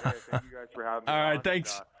 Hey, thank you guys for having me. All right, on,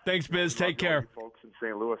 thanks. and, Thanks, Biz. love Take to all care. you folks in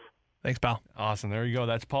St. Louis. Thanks, pal. Awesome. There you go.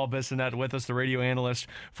 That's Paul Bissonnette with us, the radio analyst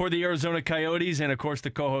for the Arizona Coyotes, and, of course,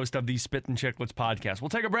 the co-host of the Spittin' Chicklets podcast. We'll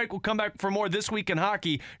take a break. We'll come back for more This Week in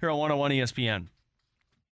Hockey here on 101 ESPN.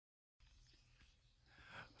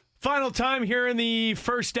 Final time here in the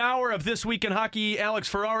first hour of This Week in Hockey. Alex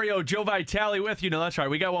Ferrario, Joe Vitale with you. No, that's right.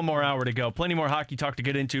 We got one more hour to go. Plenty more hockey talk to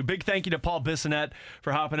get into. Big thank you to Paul Bissonnette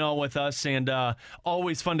for hopping on with us, and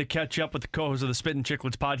always fun to catch up with the co-host of the Spittin'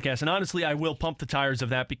 Chicklets podcast. And honestly, I will pump the tires of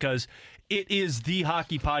that because it is the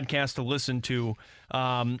hockey podcast to listen to.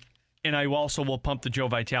 And I also will pump the Joe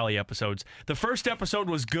Vitale episodes. The first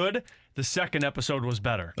episode was good. The second episode was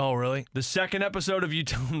better. Oh, really? The second episode of you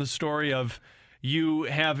telling the story of you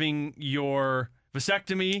having your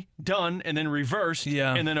vasectomy done and then reversed,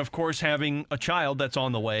 and then, of course, having a child that's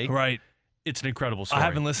on the way. Right. It's an incredible story. I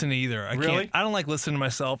haven't listened to either. Really? I don't like listening to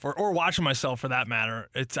myself or watching myself for that matter.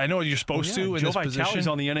 I know you're supposed to in Joe this position. Vitale's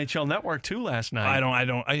on the NHL Network, too, last night.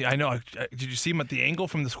 I know. Did you see him at the angle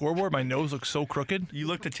from the scoreboard? My nose looks so crooked. You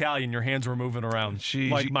looked Italian. Your hands were moving around, Jeez,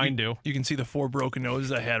 like mine do. You can see the 4 broken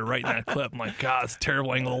noses I had right in that clip. I'm like, God, it's a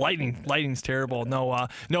terrible angle. Lighting's terrible. No,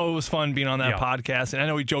 it was fun being on that podcast, and I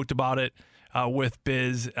know we joked about it with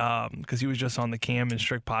Biz because he was just on the Cam and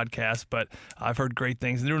Strick podcast, but I've heard great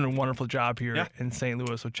things. They're doing a wonderful job here in St.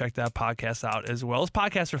 Louis, so check that podcast out as well. Those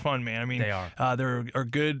podcasts are fun, man. I mean, they are. They're a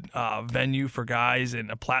good venue for guys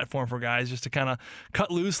and a platform for guys just to kind of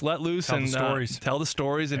cut loose, let loose, tell and the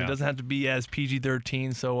stories. and it doesn't have to be as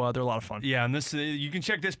PG-13, so they're a lot of fun. Yeah, and this you can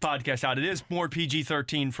check this podcast out. It is more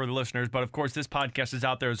PG-13 for the listeners, but of course this podcast is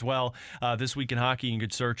out there as well. This Week in Hockey, you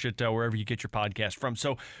can search it wherever you get your podcast from.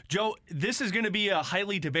 So, Joe, this is going to be a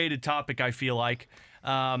highly debated topic, I feel like.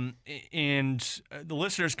 And the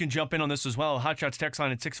listeners can jump in on this as well. Hot Shots text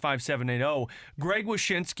line at 65780. Greg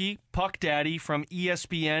Wyshynski, Puck Daddy from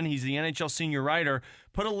ESPN, he's the NHL senior writer,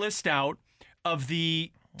 put a list out of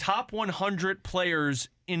the top 100 players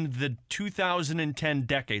in the 2010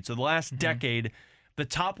 decade. So the last decade, the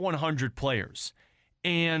top 100 players.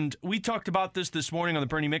 And we talked about this morning on the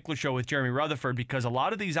Bernie Miklasz Show with Jeremy Rutherford because a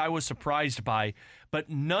lot of these I was surprised by, but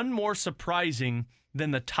none more surprising than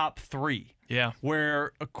the top 3. Yeah.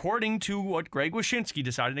 Where, according to what Greg Wyshynski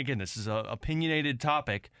decided, again, this is an opinionated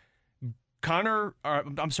topic,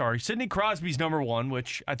 Sidney Crosby's number 1,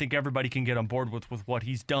 which I think everybody can get on board with what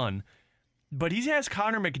he's done. But he has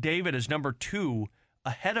Connor McDavid as number 2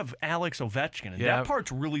 ahead of Alex Ovechkin. And that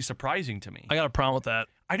part's really surprising to me. I got a problem with that.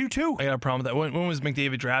 I do too. I got a problem with that. When was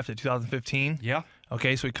McDavid drafted? 2015? Yeah.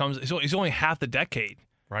 Okay, so he's only half the decade.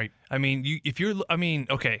 Right. I mean, if you're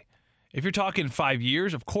talking 5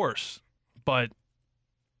 years, of course. But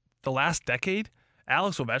the last decade,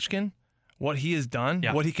 Alex Ovechkin, what he has done,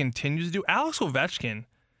 what he continues to do, Alex Ovechkin,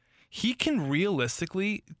 he can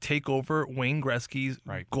realistically take over Wayne Gretzky's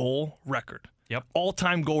goal record. Yep.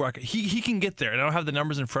 All-time goal record. He can get there. And I don't have the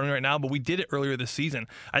numbers in front of me right now, but we did it earlier this season.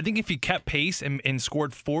 I think if he kept pace and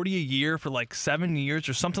scored 40 a year for like 7 years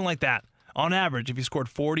or something like that, on average, if he scored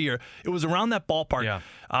 40 or it was around that ballpark.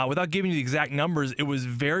 Yeah. Without giving you the exact numbers, it was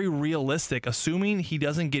very realistic, assuming he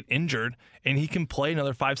doesn't get injured and he can play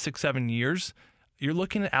another 5, 6, 7 years. You're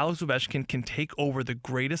looking at Alex Ovechkin can take over the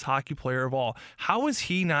greatest hockey player of all. How is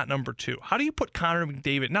he not number 2? How do you put Connor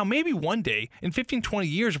McDavid? Now, maybe one day, in 15, 20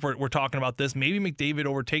 years, if we're talking about this, maybe McDavid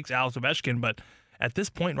overtakes Alex Ovechkin, but at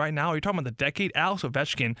this point right now, you're talking about the decade, Alex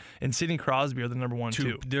Ovechkin and Sidney Crosby are the number 1,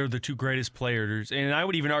 2. They're the 2 greatest players. And I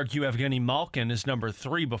would even argue Evgeny Malkin is number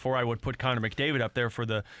 3 before I would put Connor McDavid up there for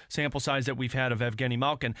the sample size that we've had of Evgeny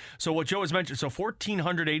Malkin. So what Joe has mentioned,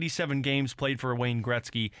 1,487 games played for Wayne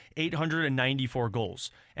Gretzky, 894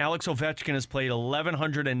 goals. Alex Ovechkin has played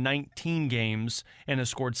 1,119 games and has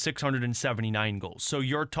scored 679 goals. So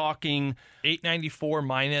you're talking 894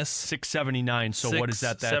 minus 679. So what is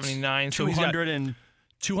that? That's 79. So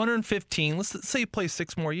 215. Let's say he plays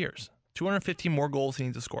 6 more years. 215 more goals he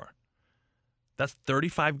needs to score. That's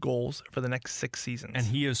 35 goals for the next 6 seasons. And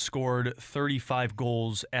he has scored 35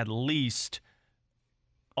 goals at least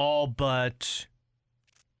all but,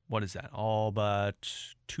 what is that? All but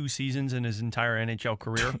 2 seasons in his entire NHL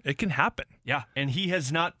career. It can happen. Yeah. And he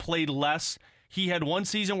has not played less. He had one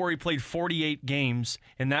season where he played 48 games,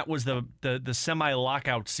 and that was the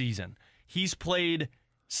semi-lockout season. He's played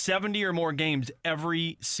 70 or more games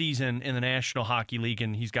every season in the National Hockey League,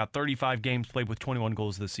 and he's got 35 games played with 21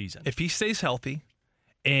 goals this season. If he stays healthy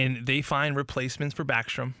and they find replacements for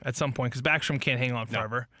Backstrom at some point, because Backstrom can't hang on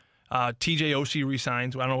forever. TJ Oshie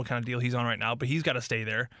resigns. I don't know what kind of deal he's on right now, but he's got to stay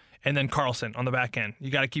there. And then Carlson on the back end.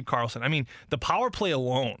 You got to keep Carlson. I mean, the power play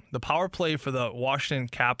alone, the power play for the Washington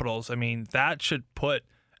Capitals, I mean, that should put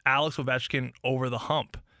Alex Ovechkin over the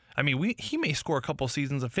hump. I mean, he may score a couple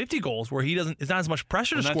seasons of 50 goals where it's not as much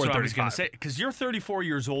pressure to score 35. That's what I was going to say, because you're 34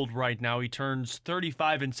 years old right now. He turns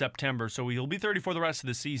 35 in September, so he'll be 34 the rest of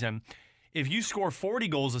the season. If you score 40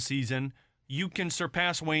 goals a season, you can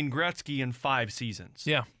surpass Wayne Gretzky in 5 seasons.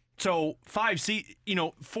 Yeah. So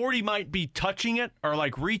 40 might be touching it or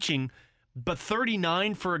like reaching, but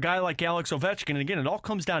 39 for a guy like Alex Ovechkin, and again, it all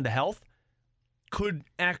comes down to health, could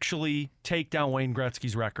actually take down Wayne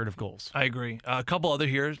Gretzky's record of goals. I agree. A couple other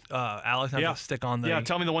here. Alex, have to stick on the... Yeah,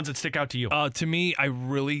 tell me the ones that stick out to you. To me, I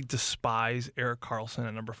really despise Erik Karlsson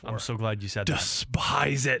at number 4. I'm so glad you said that.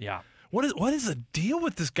 Despise it. Yeah. What is the deal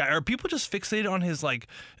with this guy? Are people just fixated on his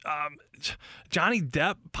Johnny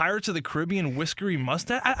Depp Pirates of the Caribbean whiskery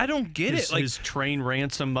mustache? I don't get it. His train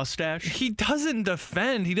ransom mustache. He doesn't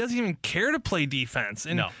defend. He doesn't even care to play defense.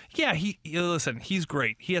 And no. Yeah, listen, he's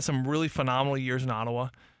great. He has some really phenomenal years in Ottawa.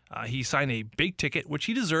 He signed a big ticket, which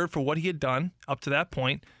he deserved for what he had done up to that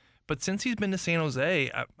point. But since he's been to San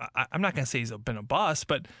Jose, I'm not going to say he's been a bust,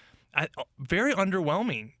 but very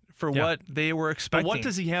underwhelming for what they were expecting. But what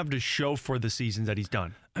does he have to show for the seasons that he's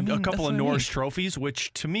done? I mean, a couple of Norris trophies,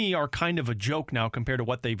 which to me are kind of a joke now compared to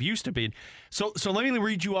what they've used to be. So let me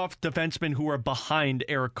read you off defensemen who are behind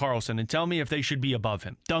Erik Karlsson and tell me if they should be above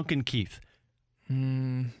him. Duncan Keith.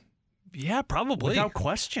 Yeah, probably. Without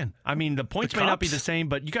question. I mean, the points may not be the same,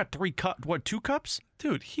 but you got 2 cups?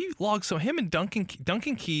 Dude, he logged him and Duncan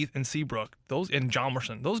Keith and Seabrook, and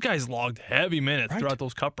Jalmerson, those guys logged heavy minutes throughout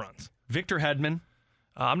those cup runs. Victor Hedman.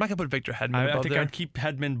 I'm not going to put Victor Hedman above there. I'd keep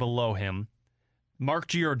Hedman below him. Mark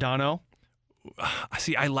Giordano.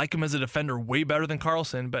 See, I like him as a defender way better than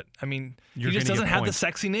Karlsson, but, I mean, he just doesn't have the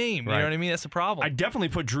sexy name. You know what I mean? That's the problem. I'd definitely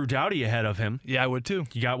put Drew Doughty ahead of him. Yeah, I would too.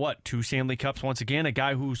 You got, 2 Stanley Cups once again. A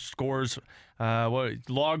guy who scores,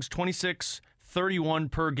 logs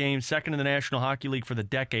 26-31 per game, second in the National Hockey League for the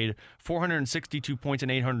decade, 462 points in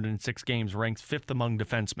 806 games, ranks 5th among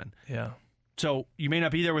defensemen. Yeah. So you may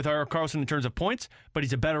not be there with Erik Karlsson in terms of points, but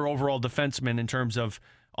he's a better overall defenseman in terms of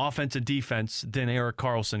offense and defense than Erik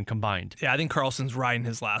Karlsson combined. Yeah, I think Karlsson's riding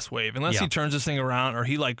his last wave. Unless he turns this thing around or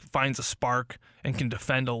he finds a spark and can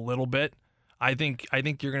defend a little bit, I think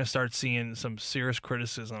you're going to start seeing some serious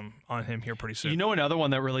criticism on him here pretty soon. You know, another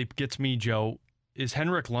one that really gets me, Joe, is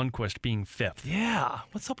Henrik Lundqvist being 5th. Yeah,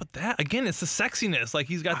 what's up with that? Again, it's the sexiness. Like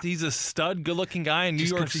he's a stud, good-looking guy in New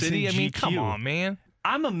York City. I mean, come on, man.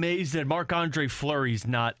 I'm amazed that Marc-Andre Fleury's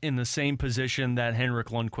not in the same position that Henrik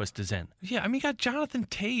Lundqvist is in. Yeah, I mean, you got Jonathan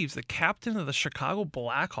Taves, the captain of the Chicago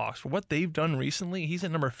Blackhawks. For what they've done recently, he's at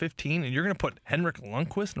number 15, and you're going to put Henrik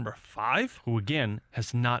Lundqvist number 5? Who, again,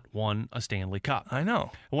 has not won a Stanley Cup. I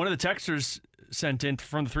know. One of the texters sent in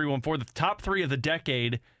from the 314, the top 3 of the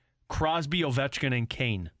decade, Crosby, Ovechkin, and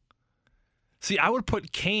Kane. See, I would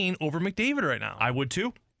put Kane over McDavid right now. I would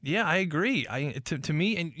too. Yeah, I agree. To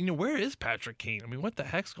me, and where is Patrick Kane? I mean, what the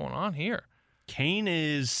heck's going on here? Kane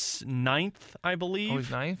is 9th, I believe. Oh, he's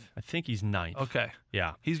 9th? I think he's 9th. Okay.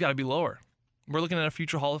 Yeah. He's got to be lower. We're looking at a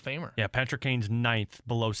future Hall of Famer. Yeah, Patrick Kane's 9th,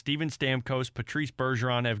 below Steven Stamkos, Patrice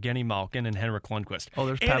Bergeron, Evgeny Malkin, and Henrik Lundqvist. Oh,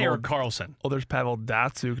 there's Erik Karlsson. Oh, there's Pavel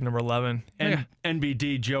Datsyuk, number 11. And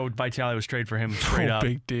NBD, Joe Vitale was traded for him straight up.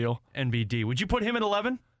 Big deal. NBD. Would you put him at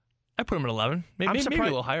 11? I put him at 11. Maybe a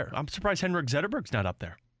little higher. I'm surprised Henrik Zetterberg's not up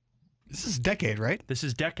there. This is decade, right? This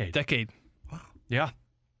is decade. Wow. Yeah.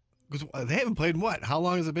 Because they haven't played in what? How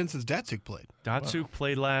long has it been since Datsyuk played? Datsyuk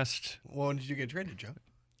played last... When did you get traded, Joe?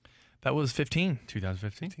 That was 15.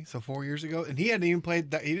 2015. So 4 years ago. And he hadn't even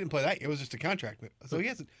played that. He didn't play that. It was just a contract. So he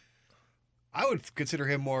hasn't... I would consider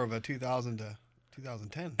him more of a 2000 to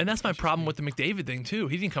 2010. And that's my problem with the McDavid thing, too.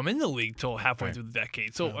 He didn't come in the league till halfway through the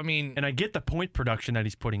decade. So, I mean... And I get the point production that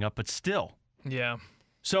he's putting up, but still. Yeah.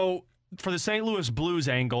 So, for the St. Louis Blues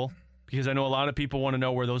angle... because I know a lot of people want to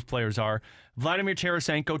know where those players are. Vladimir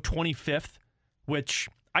Tarasenko, 25th, which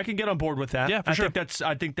I can get on board with that. Yeah, for sure.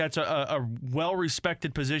 I think that's a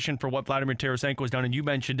well-respected position for what Vladimir Tarasenko has done, and you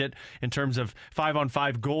mentioned it in terms of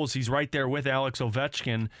 5-on-5 goals. He's right there with Alex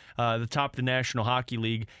Ovechkin, the top of the National Hockey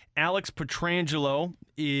League. Alex Pietrangelo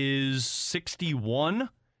is 61,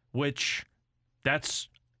 which that's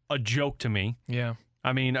a joke to me. Yeah.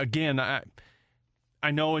 I mean, again,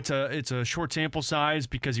 I know it's a short sample size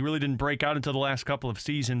because he really didn't break out until the last couple of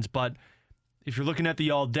seasons, but if you're looking at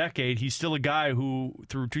the all-decade, he's still a guy who,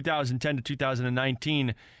 through 2010 to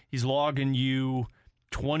 2019, he's logging you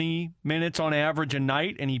 20 minutes on average a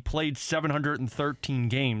night, and he played 713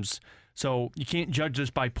 games. So you can't judge this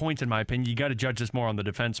by points, in my opinion. You got to judge this more on the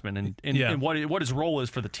defenseman and what his role is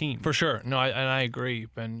for the team. For sure. No, I agree.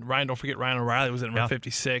 And Ryan, don't forget Ryan O'Reilly was at number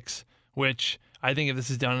 56, which I think if this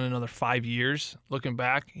is done in another 5 years, looking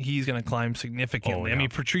back, he's going to climb significantly. Oh, yeah. I mean,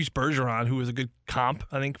 Patrice Bergeron, who was a good comp,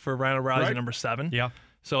 I think, for Ryan O'Reilly, is at number 7. Yeah.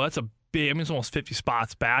 So that's a big, I mean, it's almost 50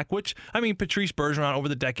 spots back, which, I mean, Patrice Bergeron over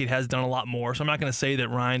the decade has done a lot more. So I'm not going to say that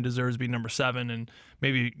Ryan deserves to be number 7 and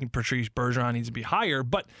maybe Patrice Bergeron needs to be higher.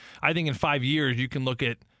 But I think in 5 years, you can look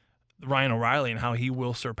at Ryan O'Reilly and how he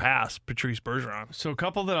will surpass Patrice Bergeron. So a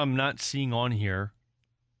couple that I'm not seeing on here.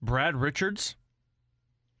 Brad Richards.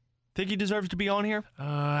 Think he deserves to be on here?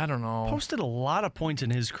 I don't know. Posted a lot of points in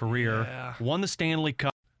his career. Yeah. Won the Stanley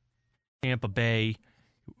Cup. Tampa Bay.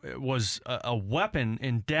 Was a weapon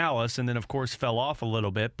in Dallas, and then, of course, fell off a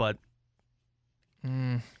little bit, but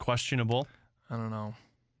questionable. I don't know.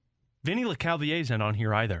 Vinny LeCavalier isn't on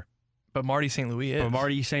here either. But Marty St. Louis is. But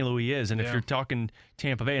Marty St. Louis is, and if you're talking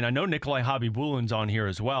Tampa Bay, and I know Nikolai Hobby-Bulin's on here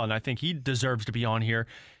as well, and I think he deserves to be on here.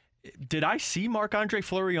 Did I see Marc-Andre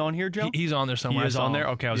Fleury on here, Joe? He's on there somewhere. He is on there?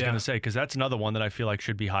 Okay, I was going to say, because that's another one that I feel like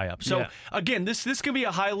should be high up. So, again, this can be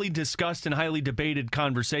a highly discussed and highly debated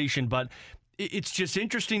conversation, but it's just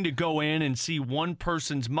interesting to go in and see one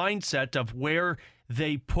person's mindset of where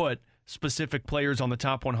they put specific players on the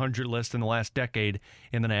top 100 list in the last decade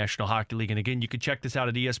in the National Hockey League. And again, you can check this out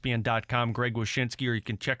at ESPN.com, Greg Wyshynski, or you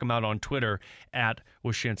can check him out on Twitter at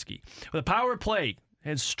Wyshynski. The power play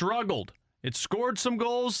has struggled. It's scored some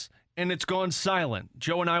goals, and it's gone silent.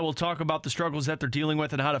 Joe and I will talk about the struggles that they're dealing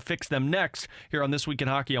with and how to fix them next here on This Week in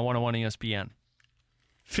Hockey on 101 ESPN.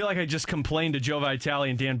 I feel like I just complained to Joe Vitale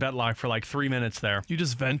and Dan Betlock for like 3 minutes there. You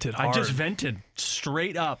just vented hard. I just vented.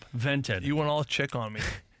 Straight up vented. You went all chick on me.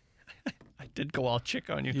 I did go all chick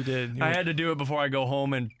on you. You did. I had to do it before I go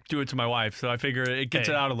home and do it to my wife, so I figure it gets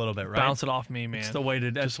it out a little bit, right? Bounce it off me, man. That's the way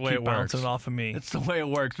it works. Bounce it off of me. That's the way it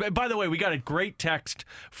works. By the way, we got a great text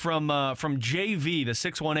from JV, the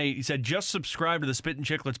 618. He said, just subscribe to the Spit and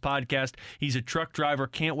Chicklets podcast. He's a truck driver.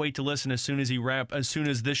 Can't wait to listen as soon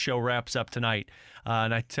as this show wraps up tonight.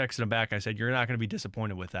 And I texted him back. I said, you're not going to be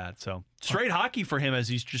disappointed with that. So straight hockey for him as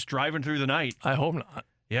he's just driving through the night. I hope not.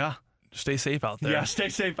 Yeah. Stay safe out there. Yeah, stay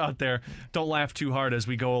safe out there. Don't laugh too hard as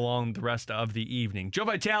we go along the rest of the evening. Joe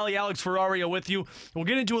Vitale, Alex Ferrario with you. We'll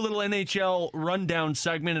get into a little NHL rundown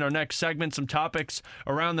segment in our next segment, some topics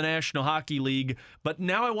around the National Hockey League. But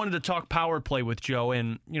now I wanted to talk power play with Joe.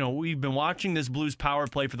 And, we've been watching this Blues power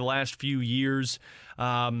play for the last few years.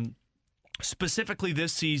 Specifically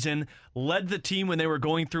this season, led the team when they were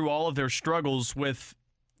going through all of their struggles with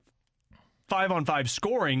 5-on-5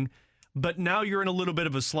 scoring. But now you're in a little bit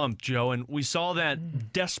of a slump, Joe, and we saw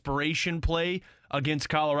that desperation play against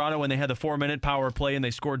Colorado when they had the 4-minute power play and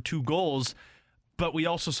they scored 2 goals. But we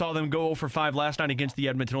also saw them go 0-for-5 last night against the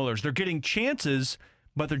Edmonton Oilers. They're getting chances,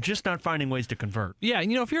 but they're just not finding ways to convert. Yeah,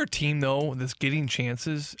 if you're a team, though, that's getting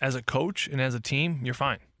chances as a coach and as a team, you're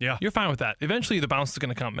fine. Yeah. You're fine with that. Eventually, the bounce is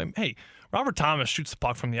going to come. Hey, Robert Thomas shoots the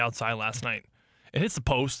puck from the outside last night. It hits the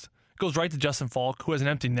post. Goes right to Justin Falk, who has an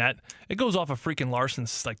empty net. It goes off of freaking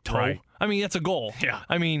Larson's toe. Right. I mean, that's a goal. Yeah.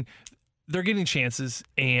 I mean, they're getting chances,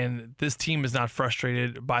 and this team is not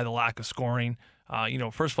frustrated by the lack of scoring.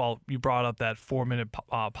 First of all, you brought up that 4-minute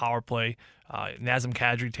power play. Nazem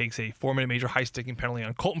Kadri takes a 4-minute major high-sticking penalty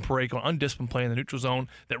on Colton Parayko, an undisciplined play in the neutral zone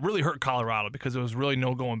that really hurt Colorado because there was really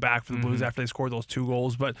no going back for the Blues after they scored those 2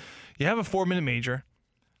 goals. But you have a 4-minute major.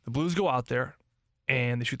 The Blues go out there,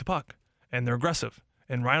 and they shoot the puck, and they're aggressive.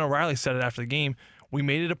 And Ryan O'Reilly said it after the game, we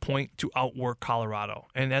made it a point to outwork Colorado.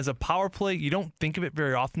 And as a power play, you don't think of it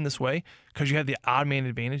very often this way because you have the odd man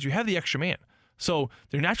advantage. You have the extra man. So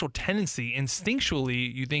their natural tendency,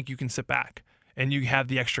 instinctually, you think you can sit back and you have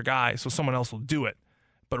the extra guy so someone else will do it.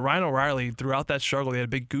 But Ryan O'Reilly, throughout that struggle, they had a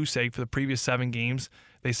big goose egg for the previous 7 games.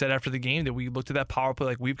 They said after the game that we looked at that power play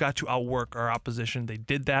like we've got to outwork our opposition. They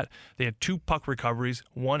did that. They had 2 puck recoveries.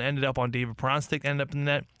 One ended up on David Perron's stick, ended up in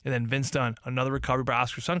the net, and then Vince Dunn, another recovery by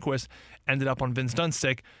Oscar Sundqvist, ended up on Vince Dunn's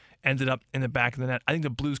stick, ended up in the back of the net. I think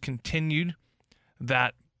the Blues continued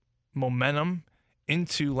that momentum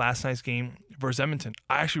into last night's game versus Edmonton.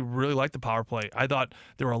 I actually really liked the power play. I thought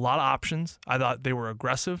there were a lot of options. I thought they were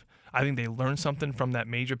aggressive. I think they learned something from that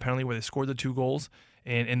major penalty where they scored the 2 goals.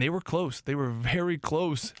 And they were close. They were very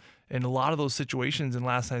close in a lot of those situations in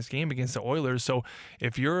last night's game against the Oilers. So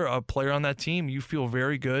if you're a player on that team, you feel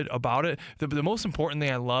very good about it. The most important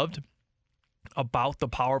thing I loved about the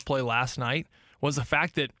power play last night was the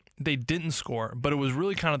fact that they didn't score, but it was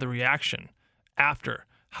really kind of the reaction after,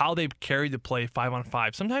 how they've carried the play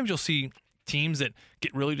 5-on-5. Sometimes you'll see teams that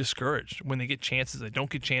get really discouraged when they get chances. They don't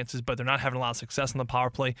get chances, but they're not having a lot of success in the power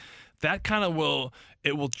play. That kind of will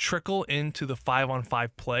trickle into the 5-on-5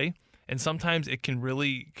 play, and sometimes it can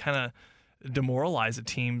really kind of demoralize a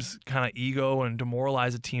team's kind of ego and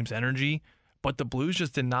demoralize a team's energy. But the Blues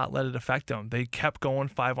just did not let it affect them. They kept going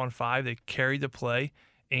 5-on-5. They carried the play,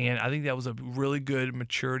 and I think that was a really good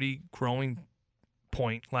maturity growing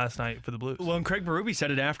point last night for the Blues. Well, and Craig Berube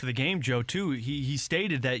said it after the game, Joe, too. He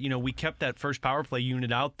stated that, we kept that first power play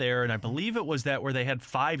unit out there, and I believe it was that where they had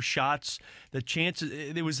 5 shots. The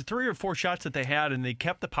chances, there was 3 or 4 shots that they had, and they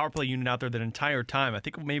kept the power play unit out there that entire time. I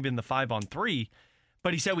think it may have been the 5-on-3,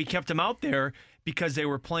 but he said we kept them out there because they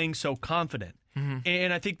were playing so confident. Mm-hmm.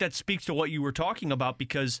 And I think that speaks to what you were talking about,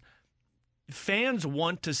 because fans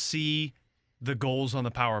want to see the goals on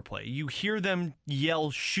the power play. You hear them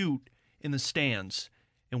yell shoot in the stands.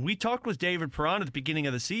 And we talked with David Perron at the beginning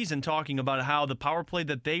of the season talking about how the power play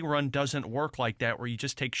that they run doesn't work like that, where you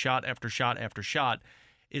just take shot after shot after shot.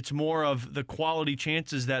 It's more of the quality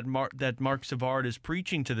chances that Marc Savard is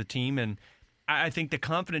preaching to the team. And I think the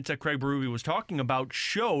confidence that Craig Berube was talking about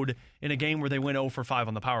showed in a game where they went 0 for 5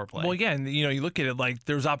 on the power play. Well, again, you look at it like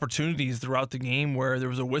there's opportunities throughout the game where there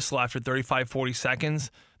was a whistle after 35, 40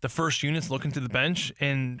 seconds. The first unit's looking to the bench,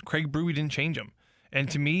 and Craig Berube didn't change them. And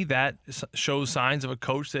to me, that shows signs of a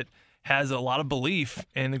coach that has a lot of belief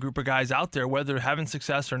in the group of guys out there, whether they're having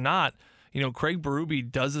success or not. Craig Berube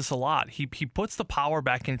does this a lot. He puts the power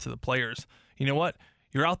back into the players. You know what?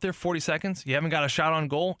 You're out there 40 seconds. You haven't got a shot on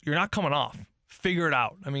goal. You're not coming off. Figure it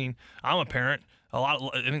out. I mean, I'm a parent. I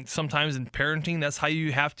think sometimes in parenting, that's how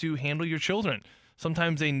you have to handle your children.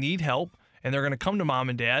 Sometimes they need help, and they're going to come to mom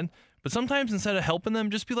and dad. But sometimes instead of helping them,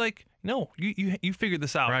 just be like, no, you figure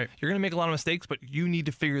this out. Right. You're going to make a lot of mistakes, but you need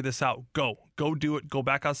to figure this out. Go do it. Go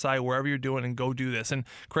back outside, wherever you're doing, and go do this. And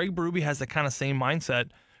Craig Berube has the kind of same mindset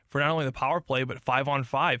for not only the power play, but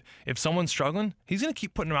 5-on-5. If someone's struggling, he's going to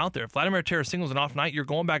keep putting them out there. If Vladimir Tarasenko's an off night, you're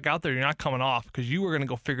going back out there. You're not coming off because you were going to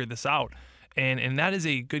go figure this out. And that is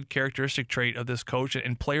a good characteristic trait of this coach,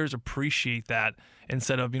 and players appreciate that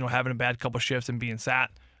instead of having a bad couple shifts and being sat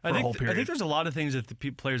for a whole period. I think there's a lot of things that the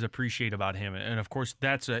players appreciate about him, and of course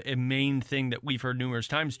that's a main thing that we've heard numerous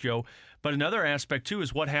times, Joe. But another aspect too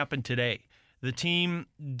is what happened today. The team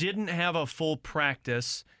didn't have a full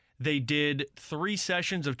practice. They did 3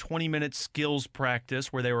 sessions of 20-minute skills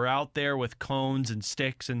practice where they were out there with cones and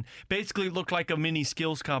sticks, and basically it looked like a mini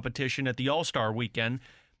skills competition at the All-Star weekend.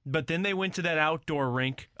 But then they went to that outdoor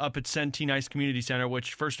rink up at Centene Ice Community Center,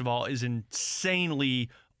 which, first of all, is insanely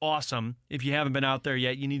awesome. If you haven't been out there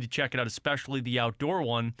yet, you need to check it out, especially the outdoor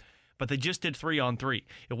one. But they just did 3-on-3.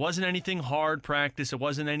 It wasn't anything hard practice. It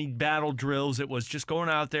wasn't any battle drills. It was just going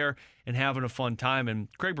out there and having a fun time. And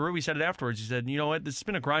Craig Berube said it afterwards. He said, you know what, this has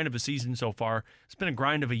been a grind of a season so far. It's been a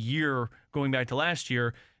grind of a year going back to last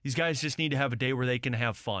year. These guys just need to have a day where they can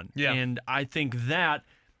have fun. Yeah. And I think that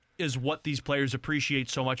is what these players appreciate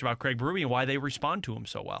so much about Craig Berube and why they respond to him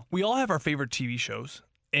so well. We all have our favorite TV shows,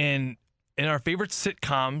 and in our favorite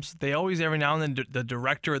sitcoms, they always, every now and then, the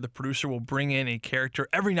director or the producer will bring in a character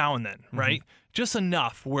every now and then, right? Just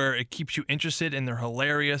enough where it keeps you interested and they're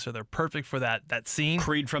hilarious or they're perfect for that scene.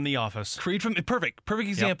 Creed from The Office. Perfect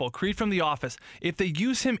example. Yep. Creed from The Office. If they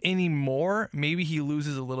use him anymore, maybe he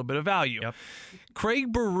loses a little bit of value. Yep.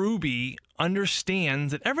 Craig Berube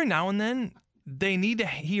understands that every now and then they need to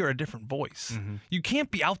hear a different voice. Mm-hmm. You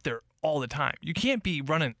can't be out there all the time. You can't be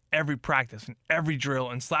running every practice and every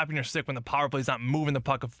drill and slapping your stick when the power play is not moving the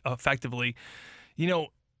puck effectively.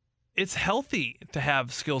 It's healthy to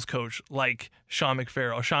have skills coach like Sean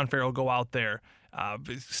Farrell go out there,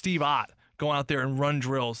 Steve Ott go out there and run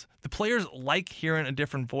drills. The players like hearing a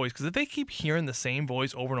different voice, because if they keep hearing the same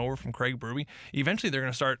voice over and over from Craig Berube, eventually they're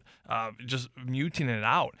going to start just muting it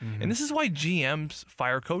out. Mm-hmm. And this is why GMs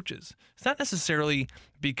fire coaches. It's not necessarily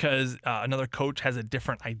because another coach has a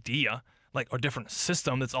different idea, like a different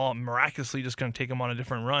system that's all miraculously just going to take them on a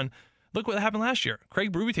different run. Look what happened last year.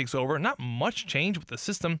 Craig Berube takes over. Not much change with the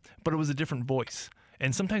system, but it was a different voice.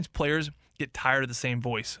 And sometimes players get tired of the same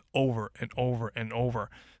voice over and over and over.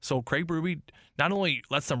 So Craig Berube not only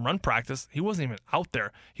lets them run practice, he wasn't even out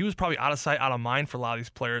there. He was probably out of sight, out of mind for a lot of these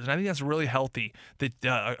players. And I think that's really healthy that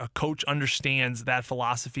a coach understands that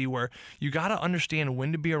philosophy where you got to understand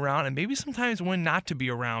when to be around and maybe sometimes when not to be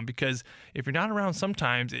around, because if you're not around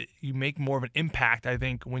sometimes, you make more of an impact, I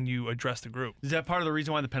think, when you address the group. Is that part of the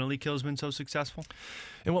reason why the penalty kill has been so successful?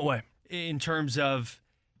 In what way? In terms of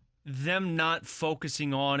them not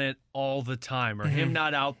focusing on it all the time, or him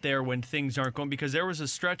not out there when things aren't going, because there was a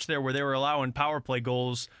stretch there where they were allowing power play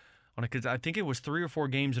goals on it. I think it was 3 or 4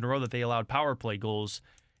 games in a row that they allowed power play goals.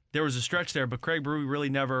 There was a stretch there, but Craig Berube really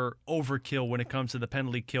never overkill when it comes to the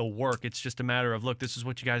penalty kill work. It's just a matter of, look, this is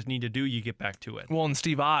what you guys need to do. You get back to it. Well, and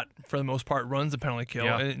Steve Ott, for the most part, runs the penalty kill.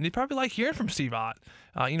 Yeah. And they probably like hearing from Steve Ott.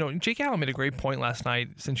 Jake Allen made a great point last night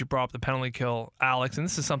since you brought up the penalty kill, Alex. And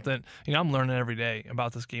this is something, I'm learning every day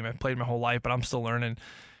about this game. I've played my whole life, but I'm still learning.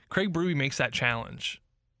 Craig Berube makes that challenge.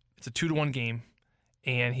 It's a 2-1 game.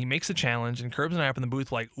 And he makes a challenge, and Curbs and I up in the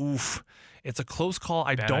booth like, oof, it's a close call.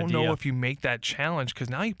 I don't know if you make that challenge, because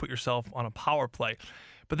now you put yourself on a power play.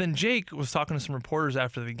 But then Jake was talking to some reporters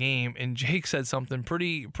after the game, and Jake said something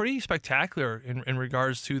pretty spectacular in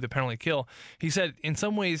regards to the penalty kill. He said in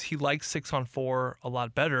some ways he likes 6-on-4 a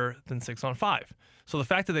lot better than 6-on-5. So the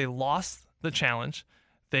fact that they lost the challenge,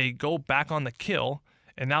 they go back on the kill,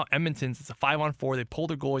 and now Edmonton's, it's a 5-on-4. They pull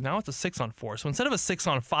their goalie. Now it's a 6-on-4. So instead of a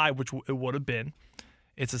 6-on-5, which it would have been,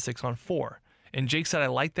 it's a 6-on-4. And Jake said, I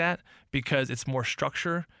like that because it's more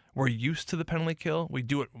structure. We're used to the penalty kill. We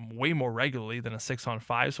do it way more regularly than a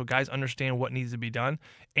 6-on-5, so guys understand what needs to be done.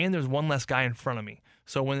 And there's one less guy in front of me.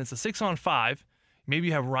 So when it's a 6-on-5, maybe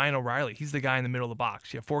you have Ryan O'Reilly. He's the guy in the middle of the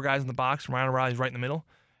box. You have 4 guys in the box. Ryan O'Reilly's right in the middle.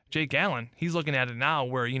 Jake Allen, he's looking at it now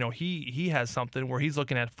where, he has something where he's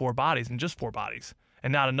looking at 4 bodies and just 4 bodies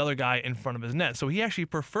and not another guy in front of his net. So he actually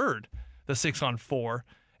preferred the 6-on-4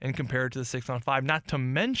 and compared to the 6-on-5, not to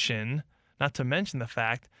mention the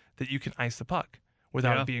fact that you can ice the puck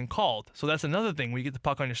without it being called. So that's another thing. When you get the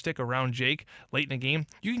puck on your stick around Jake late in the game,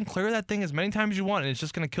 you can clear that thing as many times as you want, and it's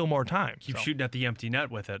just going to kill more time. Keep shooting at the empty net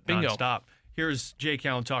with it. Bingo. Nonstop. Here's Jake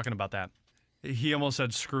Allen talking about that. He almost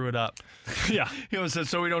said screw it up. Yeah. He almost said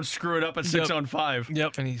so we don't screw it up at 6-on-5.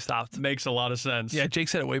 Yep, and he stopped. Makes a lot of sense. Yeah, Jake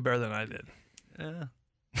said it way better than I did.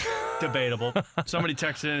 Debatable. Somebody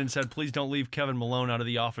texted in and said, please don't leave Kevin Malone out of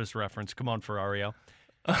the Office reference. Come on, Ferrario.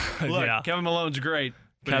 Look, Yeah. Kevin Malone's great,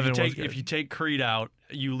 but if you take Creed out,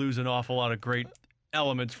 you lose an awful lot of great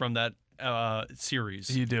elements from that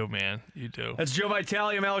series. You do, man. You do. That's Joe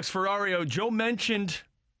Vitale. I'm Alex Ferrario. Joe mentioned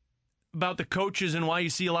about the coaches and why you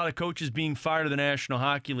see a lot of coaches being fired of the National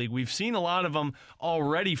Hockey League. We've seen a lot of them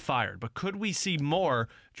already fired, but could we see more?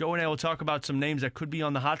 Joe and I will talk about some names that could be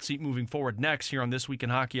on the hot seat moving forward next here on This Week in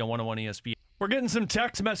Hockey on 101 ESPN. We're getting some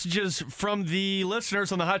text messages from the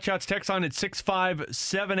listeners on the Hot Shots text line at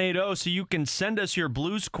 65780, so you can send us your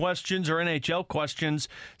Blues questions or NHL questions,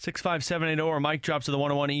 65780, or mic drops of the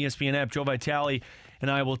 101 ESPN app. Joe Vitale and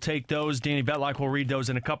I will take those. Danny Betlock will read those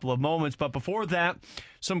in a couple of moments. But before that,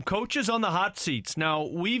 some coaches on the hot seats. Now,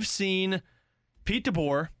 we've seen Pete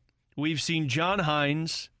DeBoer. We've seen John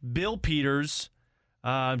Hines, Bill Peters.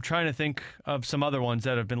 I'm trying to think of some other ones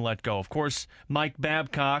that have been let go. Of course, Mike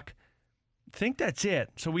Babcock. I think that's it.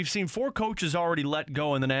 So we've seen 4 coaches already let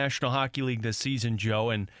go in the National Hockey League this season, Joe.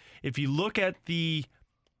 And if you look at the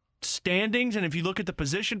standings and if you look at the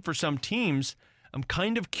position for some teams, I'm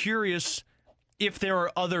kind of curious if there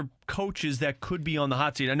are other coaches that could be on the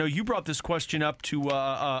hot seat. I know you brought this question up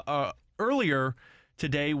to earlier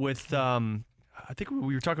today with, I think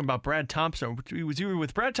we were talking about Brad Thompson. It was either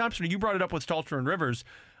with Brad Thompson or you brought it up with Stalter and Rivers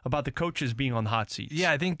about the coaches being on the hot seats.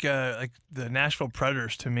 Yeah, I think like the Nashville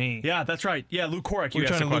Predators to me. Yeah, that's right. Yeah, Lou Korak. We're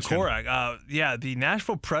talking Lou Korak. Yeah, the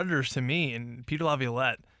Nashville Predators to me and Peter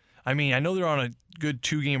Laviolette. I mean, I know they're on a good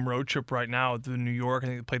 2-game road trip right now to New York. I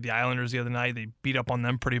think they played the Islanders the other night. They beat up on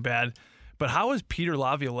them pretty bad. But how is Peter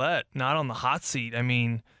Laviolette not on the hot seat? I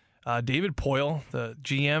mean, David Poyle, the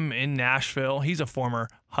GM in Nashville, he's a former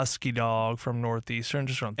Husky dog from Northeastern.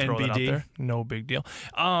 Just want to throw that out there. No big deal.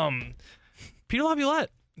 Peter Laviolette,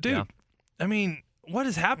 dude. Yeah. I mean, what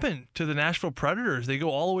has happened to the Nashville Predators? They go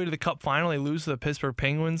all the way to the Cup final. They lose to the Pittsburgh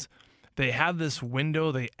Penguins. They have this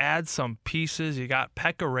window. They add some pieces. You got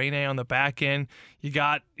Pekka Rinne on the back end. You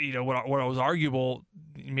got, what was arguable,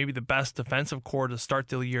 maybe the best defensive core to start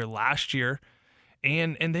the year last year.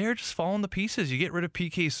 And they're just falling to pieces. You get rid of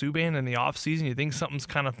PK Subban in the offseason. You think something's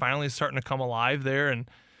kind of finally starting to come alive there. And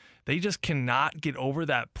they just cannot get over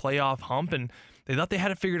that playoff hump. And they thought they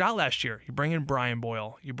had it figured out last year. You bring in Brian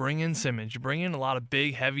Boyle. You bring in Simmons. You bring in a lot of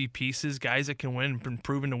big, heavy pieces, guys that can win, been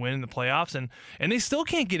proven to win in the playoffs, and they still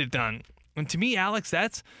can't get it done. And to me, Alex,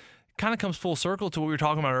 that's kind of comes full circle to what we were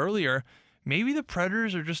talking about earlier. Maybe the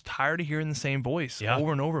Predators are just tired of hearing the same voice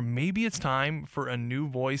over and over. Maybe it's time for a new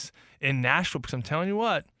voice in Nashville, because I'm telling you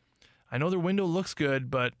what, I know their window looks good,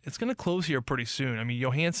 but it's going to close here pretty soon. I mean,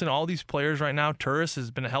 Johansson, all these players right now, Turris has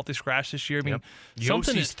been a healthy scratch this year. I mean,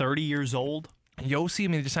 Yossi's 30 years old. Yossi, I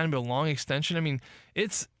mean, they just signed him to a long extension. I mean,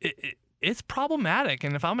 it's problematic.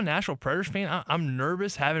 And if I'm a Nashville Predators fan, I'm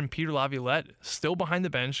nervous having Peter Laviolette still behind the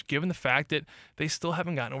bench, given the fact that they still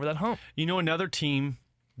haven't gotten over that hump. You know, another team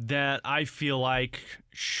that I feel like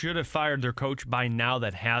should have fired their coach by now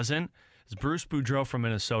that hasn't is Bruce Boudreau from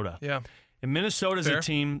Minnesota. Yeah. And Minnesota's Fair. a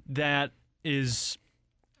team that is,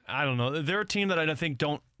 I don't know, they're a team that I think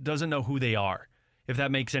doesn't know who they are, if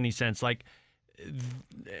that makes any sense. Like,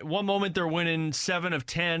 one moment they're winning 7 of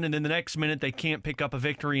 10, and then the next minute they can't pick up a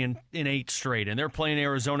victory in 8 straight. And they're playing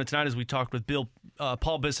Arizona tonight, as we talked with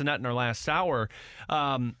Paul Bissonnette in our last hour.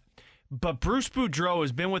 But Bruce Boudreau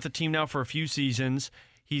has been with the team now for a few seasons.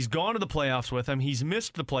 He's gone to the playoffs with them. He's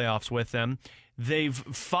missed the playoffs with them. They've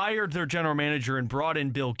fired their general manager and brought in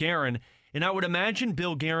Bill Guerin. And I would imagine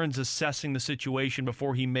Bill Guerin's assessing the situation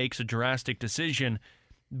before he makes a drastic decision.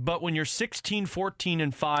 But when you're 16, 14,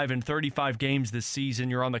 and 5 in 35 games this season,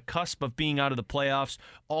 you're on the cusp of being out of the playoffs,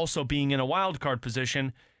 also being in a wild card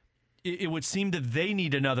position, it would seem that they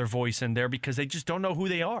need another voice in there because they just don't know who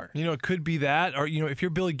they are. You know, it could be that. Or, you know, if you're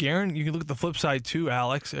Billy Guerin, you can look at the flip side too,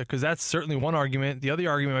 Alex, because that's certainly one argument. The other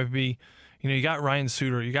argument might be, you know, you got Ryan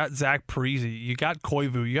Suter, you got Zach Parise, you got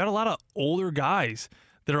Koivu, you got a lot of older guys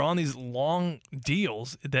that are on these long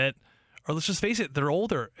deals that – or let's just face it, they're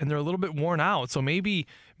older and they're a little bit worn out. So maybe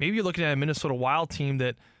you're looking at a Minnesota Wild team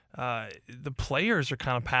that the players are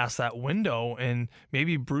kind of past that window, and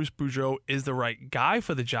maybe Bruce Boudreau is the right guy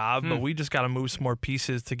for the job, but we just got to move some more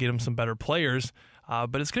pieces to get him some better players.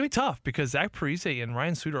 But it's going to be tough because Zach Parise and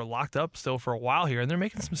Ryan Suter are locked up still for a while here, and they're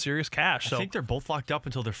making some serious cash. I think they're both locked up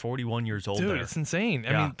until they're 41 years old. Dude, there. it's insane.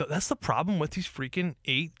 I mean, that's the problem with these freaking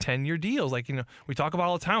 8-10 year deals. Like, you know, we talk about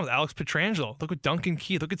all the time with Alex Pietrangelo. Look at Duncan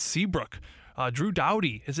Keith. Look at Seabrook. Drew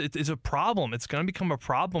Doughty. It's a problem. It's going to become a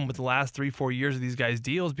problem with the last 3-4 years of these guys'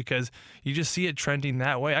 deals because you just see it trending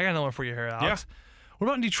that way. I got another one for you here, Alex. Yeah. What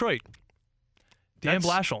about in Detroit? Dan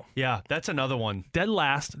Blashill. Yeah, that's another one. Dead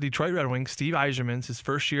last, Detroit Red Wings. Steve Yzerman's his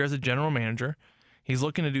first year as a general manager. He's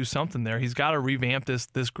looking to do something there. He's got to revamp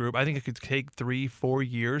this group. I think it could take 3-4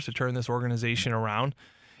 years to turn this organization around.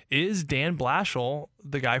 Is Dan Blashill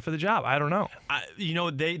the guy for the job? I don't know.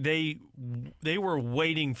 They were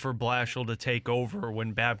waiting for Blashill to take over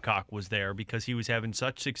when Babcock was there because he was having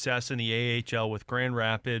such success in the AHL with Grand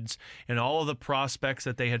Rapids and all of the prospects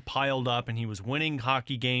that they had piled up, and he was winning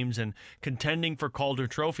hockey games and contending for Calder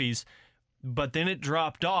trophies. But then it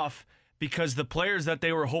dropped off because the players that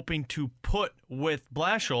they were hoping to put with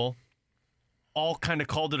Blashill all kind of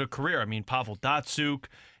called it a career. I mean, Pavel Datsyuk,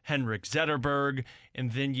 Henrik Zetterberg,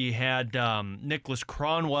 and then you had Nicholas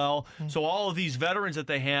Cronwell. Mm-hmm. So all of these veterans that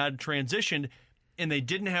they had transitioned, and they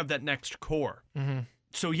didn't have that next core. Mm-hmm.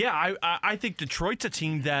 So, yeah, I think Detroit's a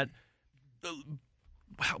team that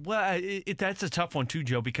that's a tough one too,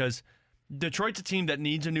 Joe, because Detroit's a team that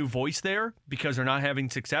needs a new voice there because they're not having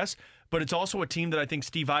success, but it's also a team that I think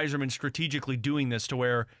Steve Yzerman's strategically doing this to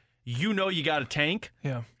where you got a tank.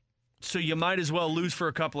 Yeah. So you might as well lose for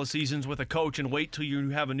a couple of seasons with a coach and wait till you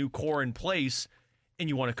have a new core in place and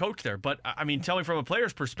you want to coach there. But, I mean, tell me from a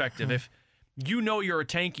player's perspective, if you're a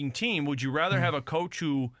tanking team, would you rather have a coach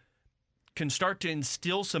who can start to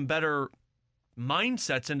instill some better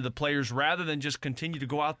mindsets into the players rather than just continue to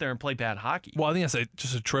go out there and play bad hockey? Well, I think that's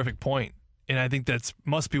just a terrific point. And I think that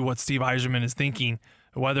must be what Steve Yzerman is thinking.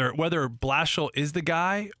 Whether Blashill is the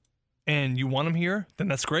guy and you want him here, then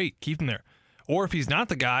that's great. Keep him there. Or if he's not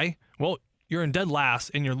the guy, well, you're in dead last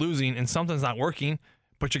and you're losing and something's not working,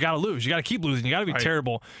 but you got to lose. You got to keep losing. You got to be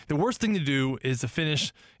terrible. The worst thing to do is to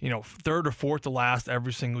finish, third or fourth to last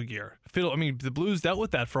every single year. I mean, the Blues dealt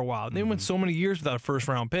with that for a while. They went so many years without a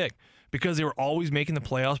first-round pick because they were always making the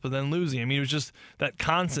playoffs but then losing. I mean, it was just that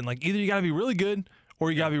constant. Like, either you got to be really good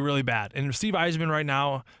or you got to be really bad. And Steve Yzerman right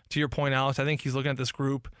now, to your point, Alex, I think he's looking at this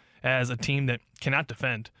group as a team that cannot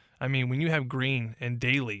defend. I mean, when you have Green and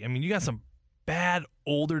Daly, I mean, you got some bad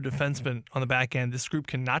older defensemen on the back end. This group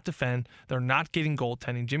cannot defend. They're not getting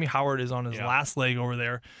goaltending. Jimmy Howard is on his last leg over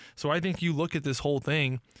there. So I think you look at this whole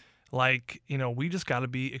thing like, we just got to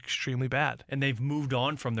be extremely bad. And they've moved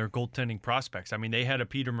on from their goaltending prospects. I mean, they had a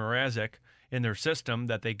Peter Mrazek in their system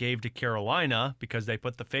that they gave to Carolina because they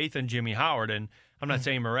put the faith in Jimmy Howard. And I'm not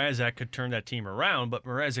saying Mrazek could turn that team around, but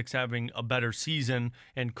Mrazek's having a better season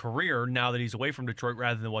and career now that he's away from Detroit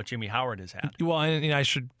rather than what Jimmy Howard has had. Well, and I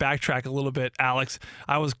should backtrack a little bit, Alex.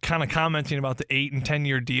 I was kind of commenting about the 8 and 10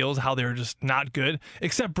 year deals, how they were just not good,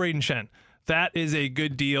 except Braden Shen. That is a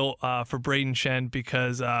good deal for Braden Shen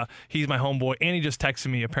because he's my homeboy. And he just texted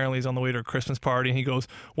me. Apparently, he's on the way to a Christmas party. And he goes,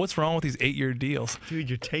 "What's wrong with these 8-year deals?" Dude,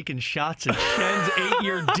 you're taking shots at Shen's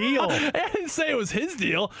 8-year deal. I didn't say it was his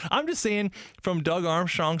deal. I'm just saying from Doug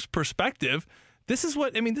Armstrong's perspective, This is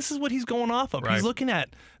what he's going off of. Right. He's looking at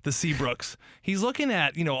the Seabrooks. He's looking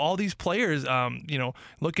at, all these players.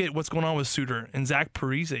 Look at what's going on with Suter and Zach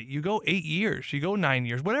Parise. You go 8 years, you go 9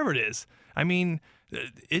 years, whatever it is. I mean,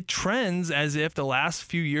 it trends as if the last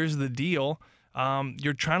few years of the deal,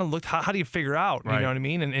 you're trying to look, how do you figure out, Right. you know what I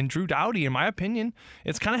mean? And Drew Doughty, in my opinion,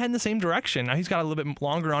 it's kind of heading the same direction. Now he's got a little bit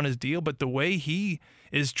longer on his deal, but the way he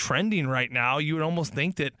is trending right now, you would almost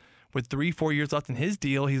think that with 3-4 years left in his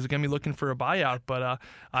deal, he's going to be looking for a buyout. But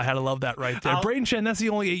I had to love that right there. Braden Shen, that's the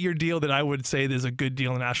only 8-year deal that I would say is a good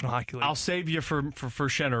deal in the National Hockey League. I'll save you for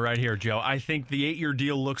Schenner right here, Joe. I think the 8-year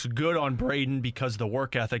deal looks good on Braden because of the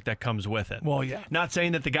work ethic that comes with it. Well, yeah. Not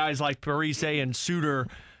saying that the guys like Parise and Suter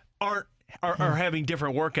are having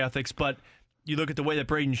different work ethics, but you look at the way that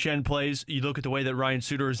Braden Shen plays, you look at the way that Ryan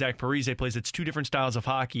Suter or Zach Parise plays, it's two different styles of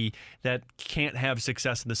hockey that can't have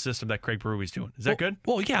success in the system that Craig Berube doing. Is that good?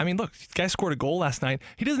 Well, yeah. I mean, look, the guy scored a goal last night.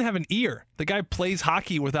 He doesn't have an ear. The guy plays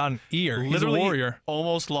hockey without an ear. He's Literally a warrior.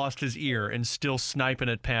 almost lost his ear and still sniping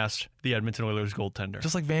it past the Edmonton Oilers goaltender.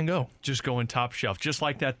 Just like Van Gogh. Just going top shelf. Just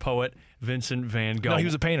like that poet, Vincent Van Gogh. No, he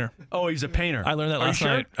was a painter. Oh, he's a painter. I learned that Are you last sure?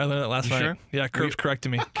 night. I learned that last You night. sure? Yeah, Curbs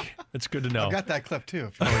corrected me. It's good to know. I got that clip too.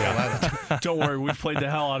 If you yeah. Don't worry, we've played the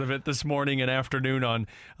hell out of it this morning and afternoon on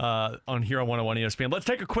here on 101 ESPN. Let's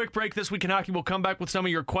take a quick break. This Week in Hockey, we'll come back with some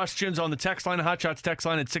of your questions on the text line, Hot Shots text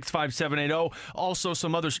line at 65780. Also,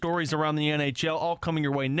 some other stories around the NHL, all coming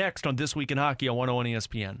your way next on This Week in Hockey on 101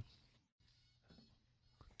 ESPN.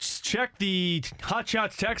 Check the Hot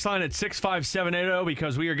Shots text line at 65780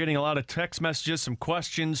 because we are getting a lot of text messages, some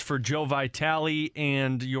questions for Joe Vitale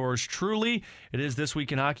and yours truly. It is This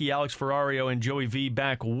Week in Hockey. Alex Ferrario and Joey V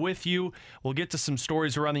back with you. We'll get to some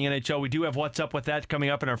stories around the NHL. We do have What's Up With That coming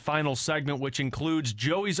up in our final segment, which includes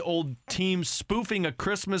Joey's old team spoofing a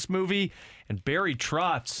Christmas movie and Barry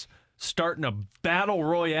Trotz starting a battle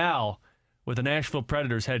royale with the Nashville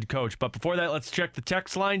Predators head coach. But before that, let's check the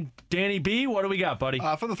text line. Danny B., what do we got, buddy?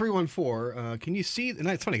 From the 314, can you see, and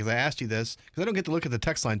it's funny because I asked you this, because I don't get to look at the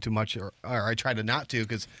text line too much, or I try to not to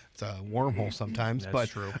because it's a wormhole sometimes. That's but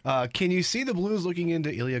true. Can you see the Blues looking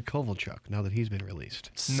into Ilya Kovalchuk now that he's been released?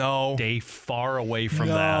 No. Stay far away from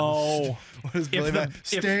No. What is If the-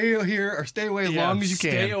 stay here or stay away as long as you can.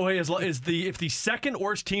 Stay away if the second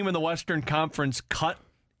worst team in the Western Conference cut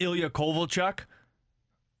Ilya Kovalchuk,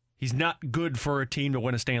 he's not good for a team to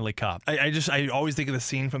win a Stanley Cup. I always think of the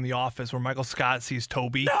scene from The Office where Michael Scott sees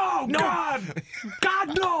Toby. No, God!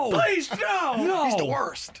 God, no! Please, no! No. He's the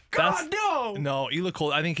worst. God, no! No, Ela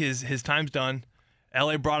Cole, I think his time's done.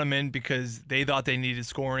 LA brought him in because they thought they needed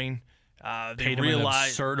scoring. They Paid him an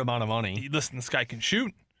realized, absurd amount of money. listen, this guy can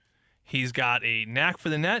shoot. He's got a knack for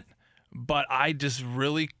the net, but I just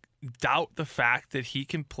really doubt the fact that he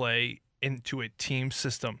can play into a team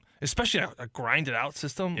system, especially a grinded out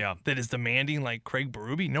system that is demanding like Craig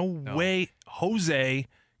Berube. No way, Jose,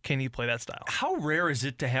 can he play that style. How rare is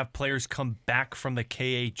it to have players come back from the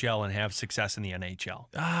KHL and have success in the NHL?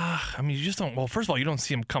 I mean, you just don't. Well, first of all, you don't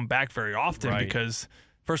see him come back very often Right. because,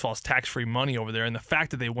 first of all, it's tax-free money over there, and the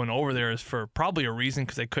fact that they went over there is for probably a reason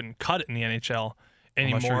because they couldn't cut it in the NHL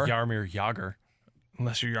anymore. Unless you're Jaromir Jagr.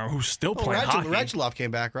 Unless you're who's still playing hockey. Radulov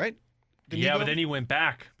came back, right? Didn't he Yeah, go? but then he went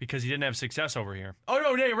back because he didn't have success over here. Oh,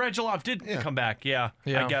 no, Radulov did come back. Yeah,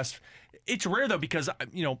 Yeah. I guess. It's rare, though, because,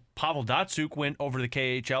 Pavel Datsyuk went over to the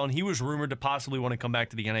KHL, and he was rumored to possibly want to come back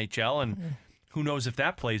to the NHL, and who knows if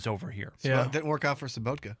that plays over here. So Yeah. it didn't work out for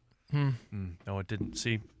Sabotka. No, it didn't.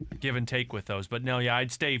 See, give and take with those. But no, yeah,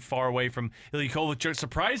 I'd stay far away from Ilya Kovalchuk.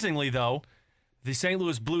 Surprisingly, though, the St.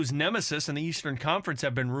 Louis Blues nemesis in the Eastern Conference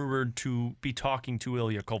have been rumored to be talking to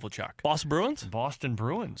Ilya Kovalchuk. Boston Bruins? Boston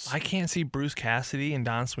Bruins. I can't see Bruce Cassidy and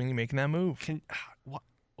Don Sweeney making that move.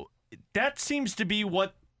 That seems to be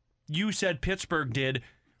what you said Pittsburgh did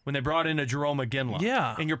when they brought in a Jerome Iginla.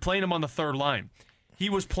 Yeah. And you're playing him on the third line. He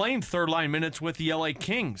was playing third line minutes with the LA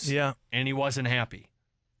Kings. Yeah. And he wasn't happy.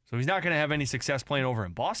 So he's not going to have any success playing over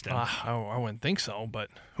in Boston. I wouldn't think so, but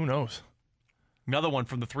who knows? Another one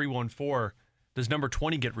from the 314. Does number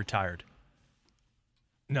 20 get retired?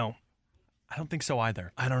 No, I don't think so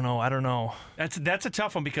either. I don't know. That's a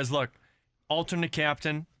tough one because, look, alternate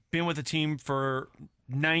captain, been with the team for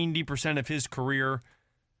 90% of his career,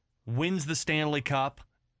 wins the Stanley Cup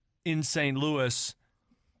in St. Louis,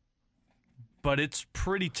 but it's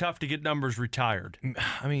pretty tough to get numbers retired.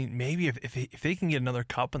 I mean, maybe if they can get another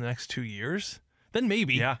cup in the next 2 years, then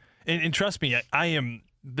maybe. Yeah. And trust me, I am.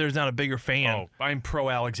 There's not a bigger fan Oh, I'm pro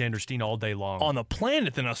Alexander Steen all day long. on the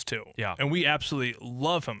planet than us two. Yeah. And we absolutely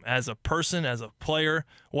love him as a person, as a player,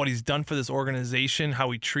 what he's done for this organization,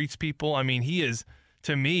 how he treats people. I mean, he is,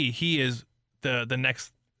 to me, he is the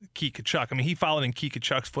next Keith Tkachuk. I mean, he followed in Keith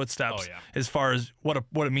Tkachuk's footsteps Oh, yeah. as far as what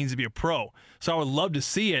it means to be a pro. So I would love to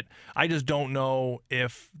see it. I just don't know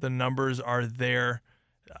if the numbers are there,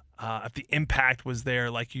 if the impact was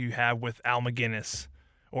there like you have with Al McGinnis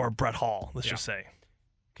or Brett Hall, let's just say.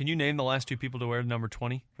 Can you name the last 2 people to wear number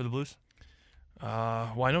 20 for the Blues?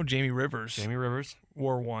 Well, I know Jamie Rivers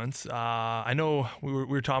wore once. I know we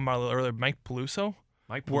were talking about a little earlier, Mike Peluso.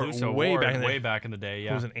 Mike Peluso way wore back it in the- way back in the day, Who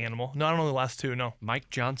yeah. was an animal. No, I don't know the last 2, no. Mike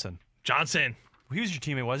Johnson. Johnson. He was your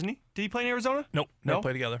teammate, wasn't he? Did he play in Arizona? Nope, never No?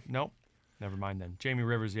 played together. Nope. Never mind then. Jamie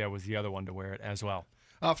Rivers, was the other one to wear it as well.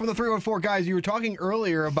 From the 314 guys, you were talking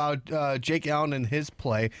earlier about Jake Allen and his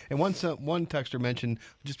play, and one texter mentioned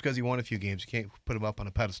just because he won a few games, you can't put him up on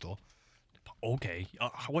a pedestal. Okay.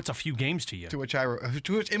 What's a few games to you? To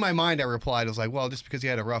which in my mind I replied, I was like, well, just because he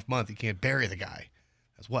had a rough month, you can't bury the guy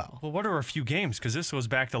as well. Well, what are a few games? Because this goes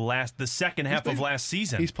back to the second half of last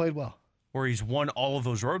season, He's played well. where he's won all of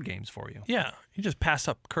those road games for you. Yeah, he just passed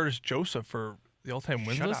up Curtis Joseph for the all-time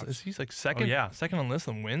wins list. Shutouts. He's like second, yeah. second on the list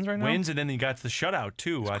in wins right now. Wins, and then he got the shutout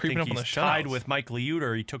too. I creeping think up on he's the tied shutouts. with Mike Liut,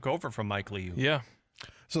 or he took over from Mike Liut. Yeah.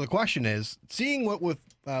 So the question is, seeing what with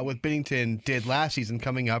Binnington did last season,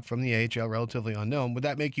 coming up from the AHL, relatively unknown, would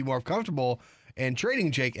that make you more comfortable in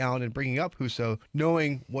trading Jake Allen and bringing up Husso,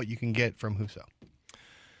 knowing what you can get from Husso?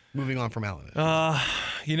 Moving on from Allen.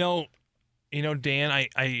 You know, Dan,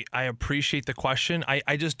 I appreciate the question.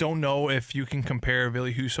 I just don't know if you can compare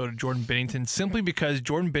Ville Husso to Jordan Binnington simply because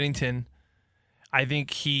Jordan Binnington, I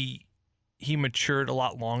think he matured a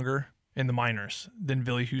lot longer in the minors than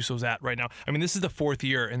Ville Husso's at right now. I mean, this is the 4th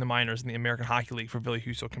year in the minors in the American Hockey League for Ville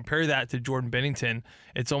Husso. Compare that to Jordan Binnington.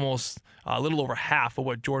 It's almost a little over half of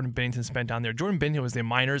what Jordan Binnington spent down there. Jordan Binnington was in the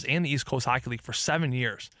minors and the East Coast Hockey League for 7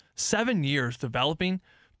 years. 7 years developing,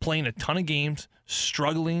 playing a ton of games,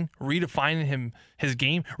 struggling, redefining his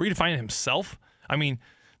game, redefining himself. I mean,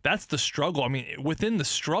 that's the struggle. I mean, within the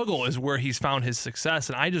struggle is where he's found his success,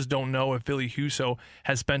 and I just don't know if Ville Husso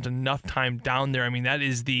has spent enough time down there. I mean, that's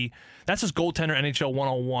just goaltender NHL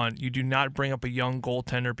 101. You do not bring up a young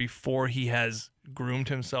goaltender before he has groomed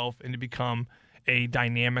himself and to become a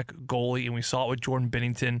dynamic goalie, and we saw it with Jordan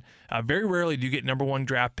Binnington. Very rarely do you get number 1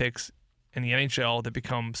 draft picks in the NHL that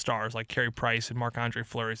become stars like Carey Price and Marc-Andre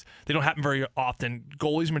Fleury. They don't happen very often.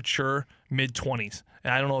 Goalies mature mid-20s.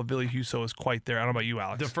 And I don't know if Ville Husso is quite there. I don't know about you,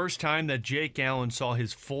 Alex. The first time that Jake Allen saw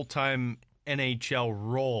his full-time NHL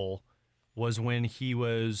role was when he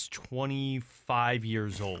was 25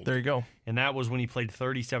 years old. There you go. And that was when he played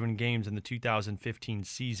 37 games in the 2015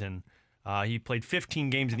 season. He played 15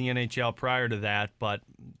 games in the NHL prior to that, but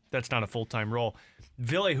that's not a full-time role.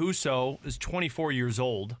 Ville Husso is 24 years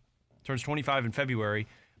old, turns 25 in February,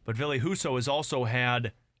 but Ville Husso has also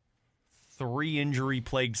had 3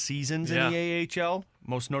 injury-plagued seasons in the AHL,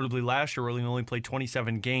 most notably last year where he only played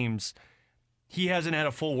 27 games. He hasn't had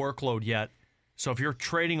a full workload yet. So if you're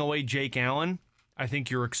trading away Jake Allen, I think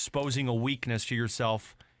you're exposing a weakness to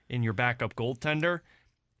yourself in your backup goaltender.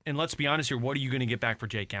 And let's be honest here, what are you going to get back for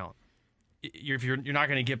Jake Allen? You're not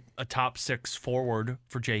going to get a top 6 forward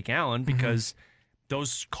for Jake Allen because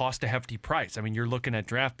those cost a hefty price. I mean, you're looking at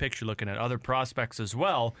draft picks, you're looking at other prospects as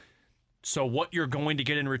well. So what you're going to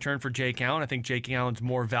get in return for Jake Allen, I think Jake Allen's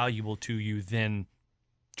more valuable to you than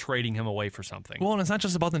trading him away for something. Well, and it's not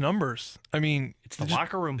just about the numbers. I mean, it's the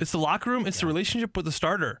locker room. It's the locker room. It's the relationship with the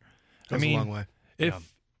starter. Goes a long way.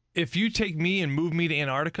 If you take me and move me to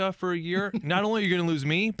Antarctica for a year, not only are you going to lose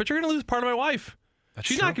me, but you're going to lose part of my wife.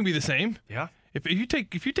 She's not going to be the same. Yeah. If you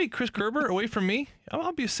take Chris Kerber away from me,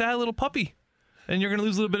 I'll be a sad little puppy, and you're going to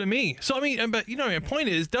lose a little bit of me. So I mean, but my point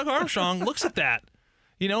is, Doug Armstrong looks at that.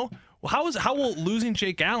 How will losing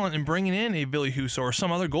Jake Allen and bringing in a Ville Husso or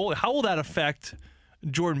some other goalie, how will that affect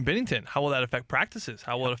Jordan Binnington? How will that affect practices?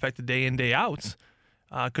 How will it affect the day in, day outs?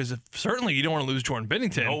 Because certainly you don't want to lose Jordan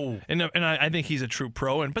Binnington. No. And I think he's a true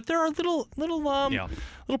pro. But there are little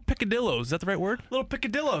picadillos. Is that the right word? Little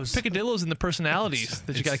picadillos. Picadillos in the personalities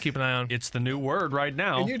that you got to keep an eye on. It's the new word right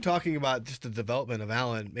now. And you talking about just the development of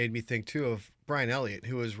Allen made me think, too, of Brian Elliott,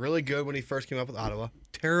 who was really good when he first came up with Ottawa,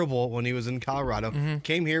 terrible when he was in Colorado,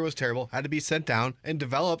 came here, was terrible, had to be sent down, and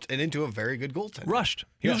developed and into a very good goaltender. Rushed.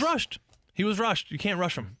 He was rushed. He was rushed. You can't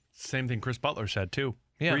rush him. Same thing Chris Butler said, too.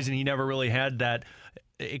 Yeah. The reason he never really had that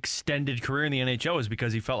extended career in the NHL is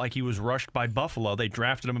because he felt like he was rushed by Buffalo. They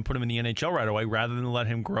drafted him and put him in the NHL right away rather than let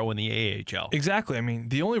him grow in the AHL. Exactly. I mean,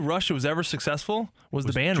 the only Rush that was ever successful was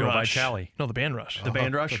the band Joe Rush. Vitale. No, the band Rush. The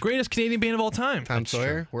Band Rush? Greatest Canadian band of all time. Tom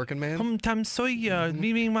Sawyer, Working Man. Tom Sawyer,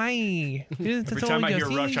 leaving my. Every time I hear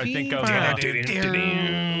Rush, I think of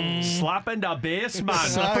Slapping the Bass Man.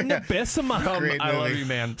 Slapping the Bass Man. Great I love movie. you,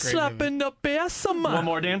 man. Slapping the Bass Man. One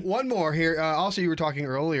more, Dan. One more here. Also, you were talking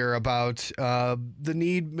earlier about the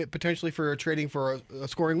need potentially for trading for a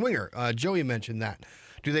scoring winger. Joey mentioned that.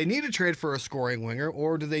 Do they need to trade for a scoring winger,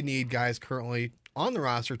 or do they need guys currently on the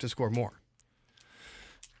roster to score more?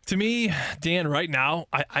 To me, Dan, right now,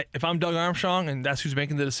 if I'm Doug Armstrong and that's who's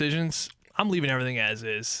making the decisions, I'm leaving everything as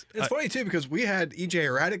is. It's funny, too, because we had E.J.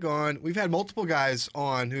 Erratic on. We've had multiple guys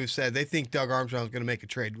on who said they think Doug Armstrong is going to make a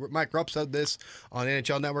trade. Mike Rupp said this on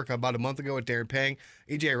NHL Network about a month ago with Darren Pang.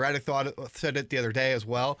 E.J. Erratic said it the other day as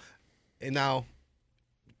well. And now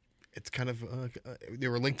it's kind of they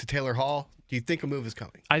were linked to Taylor Hall. Do you think a move is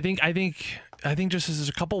coming? I think just as there's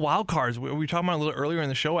a couple wild cards. We were talking about a little earlier in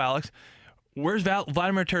the show, Alex. Where's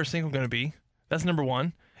Vladimir Tarasenko going to be? That's number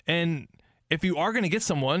one. And if you are going to get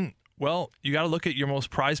someone, well, you got to look at your most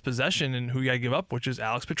prized possession and who you got to give up, which is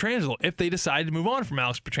Alex Pietrangelo. If they decide to move on from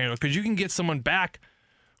Alex Pietrangelo, because you can get someone back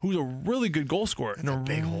who's a really good goal scorer and a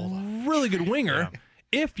big hole. really good winger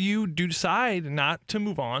if you do decide not to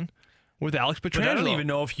move on with Alex Pietrangelo. But I don't even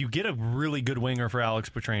know if you get a really good winger for Alex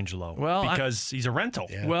Pietrangelo. Well, because he's a rental.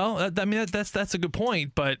 Yeah. Well, that's a good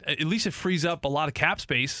point, but at least it frees up a lot of cap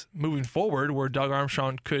space moving forward, where Doug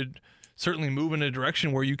Armstrong could certainly move in a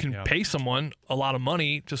direction where you can pay someone a lot of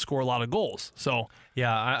money to score a lot of goals. So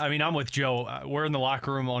Yeah, I mean, I'm with Joe. We're in the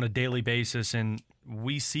locker room on a daily basis, and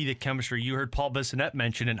we see the chemistry. You heard Paul Bissonnette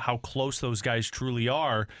mention it, how close those guys truly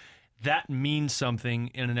are. That means something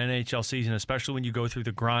in an NHL season, especially when you go through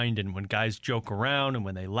the grind and when guys joke around and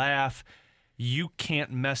when they laugh. You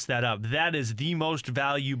can't mess that up. That is the most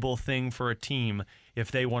valuable thing for a team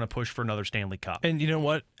if they want to push for another Stanley Cup. And you know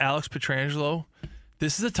what, Alex Pietrangelo,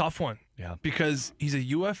 this is a tough one. Yeah. Because he's a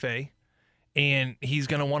UFA, and he's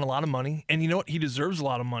going to want a lot of money. And you know what? He deserves a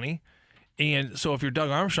lot of money. And so if you're Doug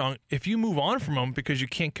Armstrong, if you move on from him because you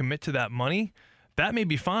can't commit to that money, that may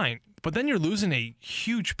be fine. But then you're losing a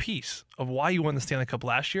huge piece of why you won the Stanley Cup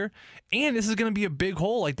last year. And this is going to be a big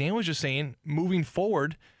hole, like Dan was just saying, moving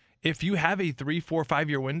forward. If you have a 3, 4, 5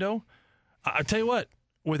 year window, I'll tell you what,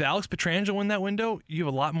 with Alex Pietrangelo in that window, you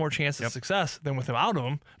have a lot more chance of success than without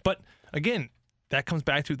him. But again, that comes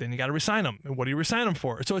back to then you got to resign him. And what do you resign him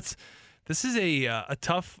for? So this is a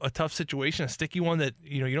tough situation, a sticky one that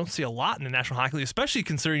you don't see a lot in the National Hockey League, especially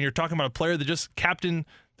considering you're talking about a player that just captained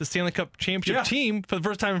the Stanley Cup championship team for the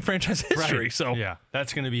first time in franchise history. Right. So yeah,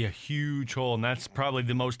 that's going to be a huge hole, and that's probably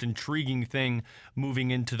the most intriguing thing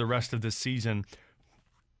moving into the rest of the season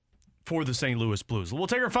for the St. Louis Blues. We'll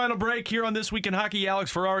take our final break here on This Week in Hockey.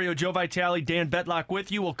 Alex Ferrario, Joe Vitale, Dan Betlock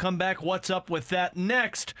with you. We'll come back. What's up with that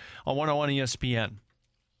next on 101 ESPN.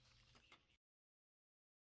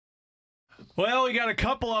 Well, we got a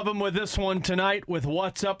couple of them with this one tonight with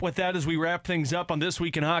What's Up With That as we wrap things up on This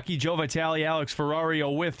Week in Hockey. Joe Vitale, Alex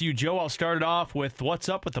Ferrario with you. Joe, I'll start it off with What's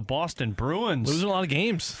Up with the Boston Bruins. losing a lot of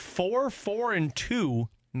games. 4-4-2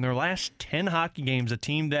 in their last 10 hockey games, a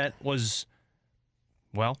team that was,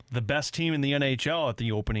 well, the best team in the NHL at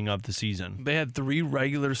the opening of the season. They had 3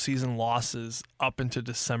 regular season losses up into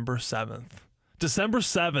December 7th. December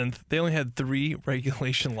 7th, they only had 3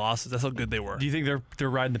 regulation losses. That's how good they were. Do you think they're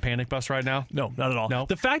riding the panic bus right now? No, not at all. No?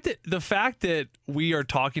 The fact that we are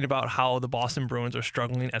talking about how the Boston Bruins are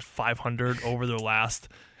struggling at 500 over their last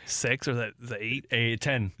 6 or is that 8?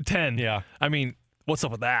 10. 10. Yeah. I mean, what's up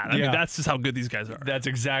with that? I mean, Yeah. that's just how good these guys are. That's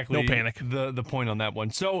exactly No panic. the point on that one.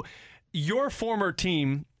 So your former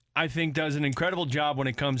team, I think, does an incredible job when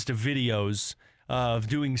it comes to videos of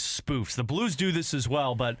doing spoofs. The Blues do this as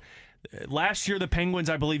well, but last year the Penguins,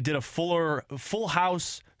 I believe, did a full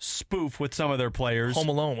house spoof with some of their players. Home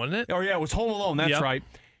Alone, wasn't it? Oh, yeah, it was Home Alone. That's Yep. right.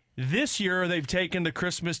 This year, they've taken the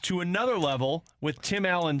Christmas to another level with Tim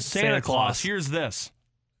Allen's Santa Santa Claus. Claus. Here's this.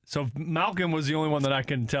 So Malcolm was the only one that I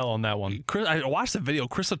can tell on that one. I watched the video.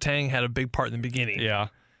 Chris Letang had a big part in the beginning. Yeah.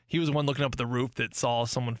 He was the one looking up at the roof that saw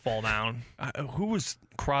someone fall down. Who was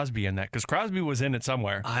Crosby in that? Because Crosby was in it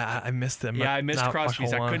somewhere. I missed him. Yeah, I missed Not Crosby's.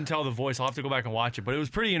 watched I Home couldn't Alone. tell the voice. I'll have to go back and watch it, but it was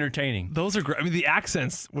pretty entertaining. Those are great. I mean, the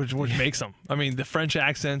accents, which makes them. I mean, the French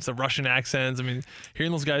accents, the Russian accents. I mean,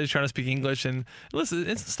 hearing those guys trying to speak English and listen,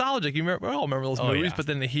 it's nostalgic. We all remember those movies, yeah. but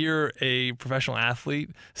then to hear a professional athlete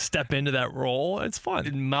step into that role, it's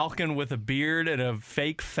fun. Malkin with a beard and a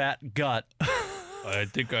fake fat gut. I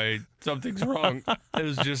think something's wrong. It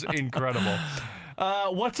was just incredible.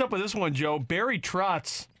 What's up with this one, Joe? Barry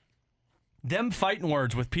Trotz, them fighting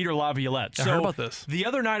words with Peter Laviolette. I heard about this. The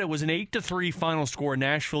other night, it was an 8-3 final score.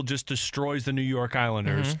 Nashville just destroys the New York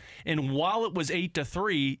Islanders. And while it was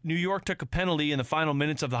 8-3, New York took a penalty in the final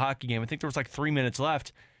minutes of the hockey game. I think there was like 3 minutes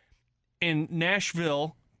left. And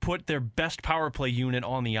Nashville put their best power play unit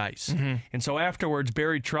on the ice. And so afterwards,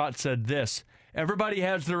 Barry Trotz said this: everybody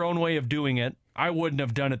has their own way of doing it. I wouldn't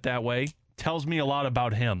have done it that way. Tells me a lot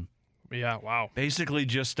about him. Yeah, wow. Basically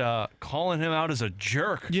just calling him out as a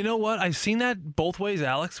jerk. You know what? I've seen that both ways,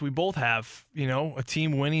 Alex. We both have, a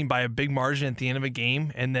team winning by a big margin at the end of a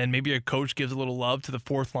game, and then maybe a coach gives a little love to the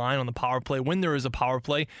fourth line on the power play when there is a power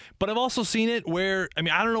play. But I've also seen it where, I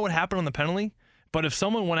don't know what happened on the penalty, but if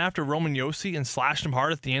someone went after Roman Josi and slashed him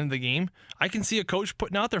hard at the end of the game, I can see a coach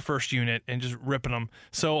putting out their first unit and just ripping them.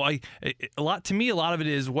 So a lot of it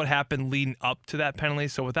is what happened leading up to that penalty.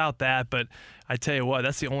 So without that, but I tell you what,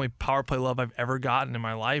 that's the only power play love I've ever gotten in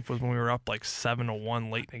my life was when we were up like 7-1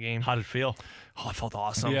 late in the game. How did it feel? Oh, it felt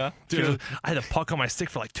awesome. Yeah. Dude, I had a puck on my stick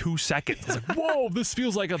for like 2 seconds. I was like, whoa, this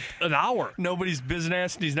feels like an hour. Nobody's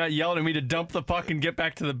business, and he's not yelling at me to dump the puck and get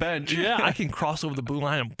back to the bench. Yeah, I can cross over the blue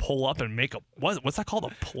line and pull up and make what's that called,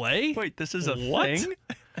 a play? Wait, this is a What? thing?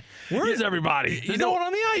 Where is everybody? There's no one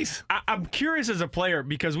on the ice. I'm curious as a player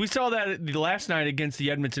because we saw that the last night against the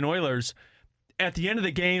Edmonton Oilers. At the end of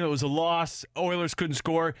the game, it was a loss. Oilers couldn't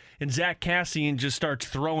score, and Zach Kassian just starts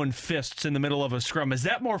throwing fists in the middle of a scrum. Is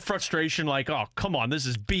that more frustration? Like, oh, come on, this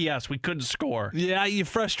is BS. We couldn't score. Yeah, your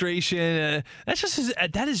frustration.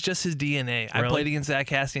 That is just his DNA. I played against Zach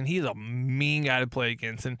Kassian. He's a mean guy to play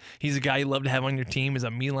against, and he's a guy you love to have on your team. He's a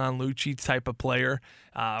Milan Lucic type of player.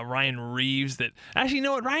 Ryan Reeves.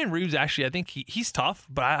 Ryan Reeves, actually, I think he's tough,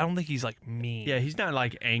 but I don't think he's like mean. Yeah, he's not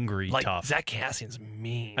like angry tough. Zach Kassian's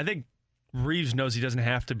mean. I think Reeves knows he doesn't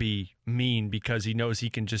have to be mean because he knows he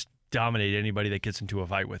can just dominate anybody that gets into a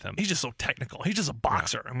fight with him. He's just so technical. He's just a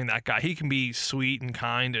boxer. Yeah. That guy, he can be sweet and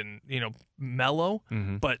kind and, mellow,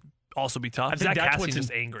 but also be tough. Zach Kassian's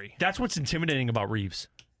just angry. That's what's intimidating about Reeves.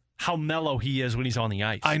 How mellow he is when he's on the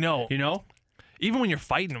ice. I know. Even when you're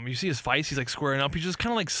fighting him, you see his fights, he's like squaring up. He's just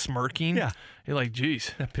kind of like smirking. Yeah. You're like,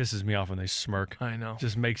 geez. That pisses me off when they smirk. I know.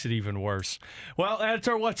 Just makes it even worse. Well, that's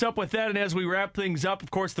our What's Up with that. And as we wrap things up, of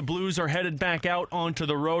course, the Blues are headed back out onto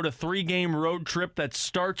the road, a 3-game road trip that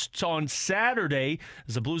starts on Saturday,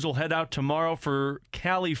 as the Blues will head out tomorrow for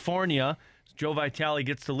California. Joe Vitale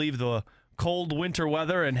gets to leave the cold winter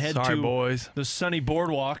weather and head to the sunny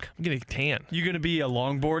boardwalk. I'm getting tan. You going to be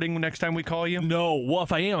longboarding next time we call you? No. Well,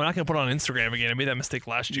 if I am, I'm not going to put it on Instagram again. I made that mistake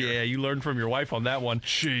last year. Yeah, you learned from your wife on that one.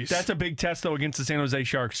 Jeez. That's a big test, though, against the San Jose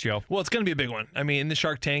Sharks, Joe. Well, it's going to be a big one. In the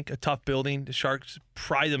Shark Tank, a tough building. The Sharks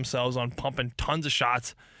pride themselves on pumping tons of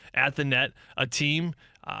shots at the net. A team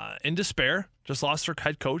in despair. Just lost their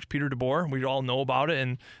head coach, Peter DeBoer. We all know about it,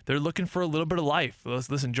 and they're looking for a little bit of life.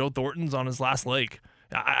 Listen, Joe Thornton's on his last leg.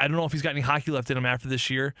 I don't know if he's got any hockey left in him after this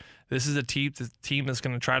year. This is a team that's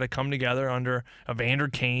going to try to come together under Evander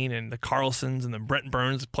Kane and the Carlsons and the Brent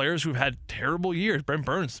Burns, players who've had terrible years. Brent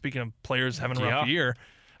Burns, speaking of players having a rough year,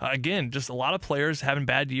 again, just a lot of players having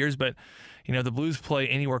bad years, but the Blues play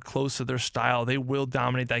anywhere close to their style, they will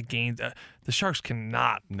dominate that game. The Sharks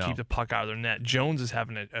cannot keep the puck out of their net. Jones is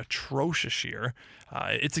having an atrocious year.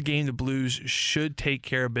 It's a game the Blues should take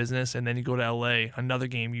care of business, and then you go to L.A., another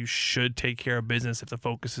game you should take care of business if the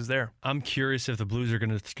focus is there. I'm curious if the Blues are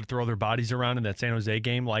going to throw their bodies around in that San Jose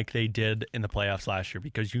game like they did in the playoffs last year,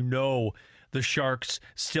 because the Sharks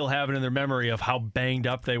still have it in their memory of how banged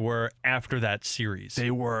up they were after that series.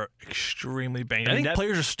 They were extremely banged up. I think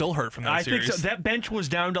players are still hurt from that series. I think so. That bench was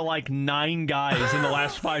down to like 9 guys in the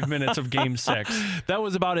last 5 minutes of Game 6. That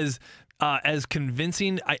was about as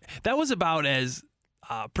convincing. That was about as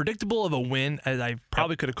predictable of a win as I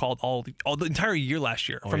probably could have called all the entire year last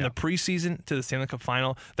year. From the preseason to the Stanley Cup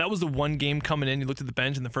final. That was the one game coming in. You looked at the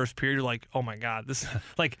bench in the first period. You're like, oh my God, this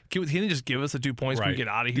like can he just give us the 2 points? Can we get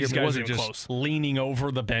out of here? These guys are just close. Leaning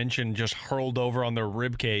over the bench and just hurled over on their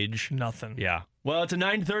rib cage. Nothing. Yeah. Well, it's a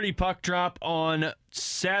 9:30 puck drop on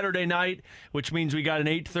Saturday night, which means we got an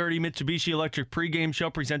 8:30 Mitsubishi Electric pregame show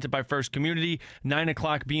presented by First Community, 9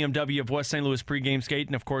 o'clock BMW of West St. Louis pregame skate,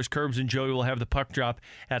 and of course, Curbs and Joey will have the puck drop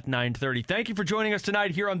at 9:30. Thank you for joining us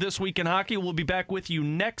tonight here on This Week in Hockey. We'll be back with you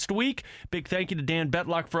next week. Big thank you to Dan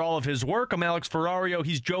Betlock for all of his work. I'm Alex Ferrario.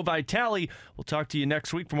 He's Joe Vitale. We'll talk to you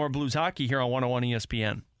next week for more Blues hockey here on 101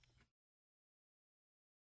 ESPN.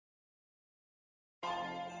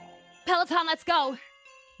 Peloton, let's go.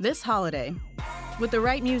 This holiday, with the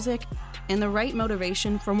right music and the right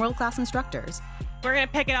motivation from world-class instructors, we're going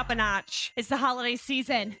to pick it up a notch. It's the holiday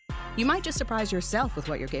season. You might just surprise yourself with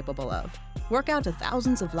what you're capable of. Work out to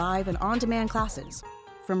thousands of live and on-demand classes,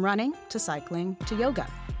 from running to cycling to yoga.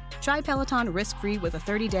 Try Peloton risk-free with a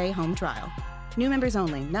 30-day home trial. New members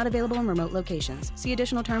only, not available in remote locations. See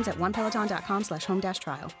additional terms at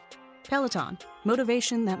onepeloton.com/home-trial. Peloton,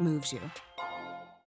 motivation that moves you.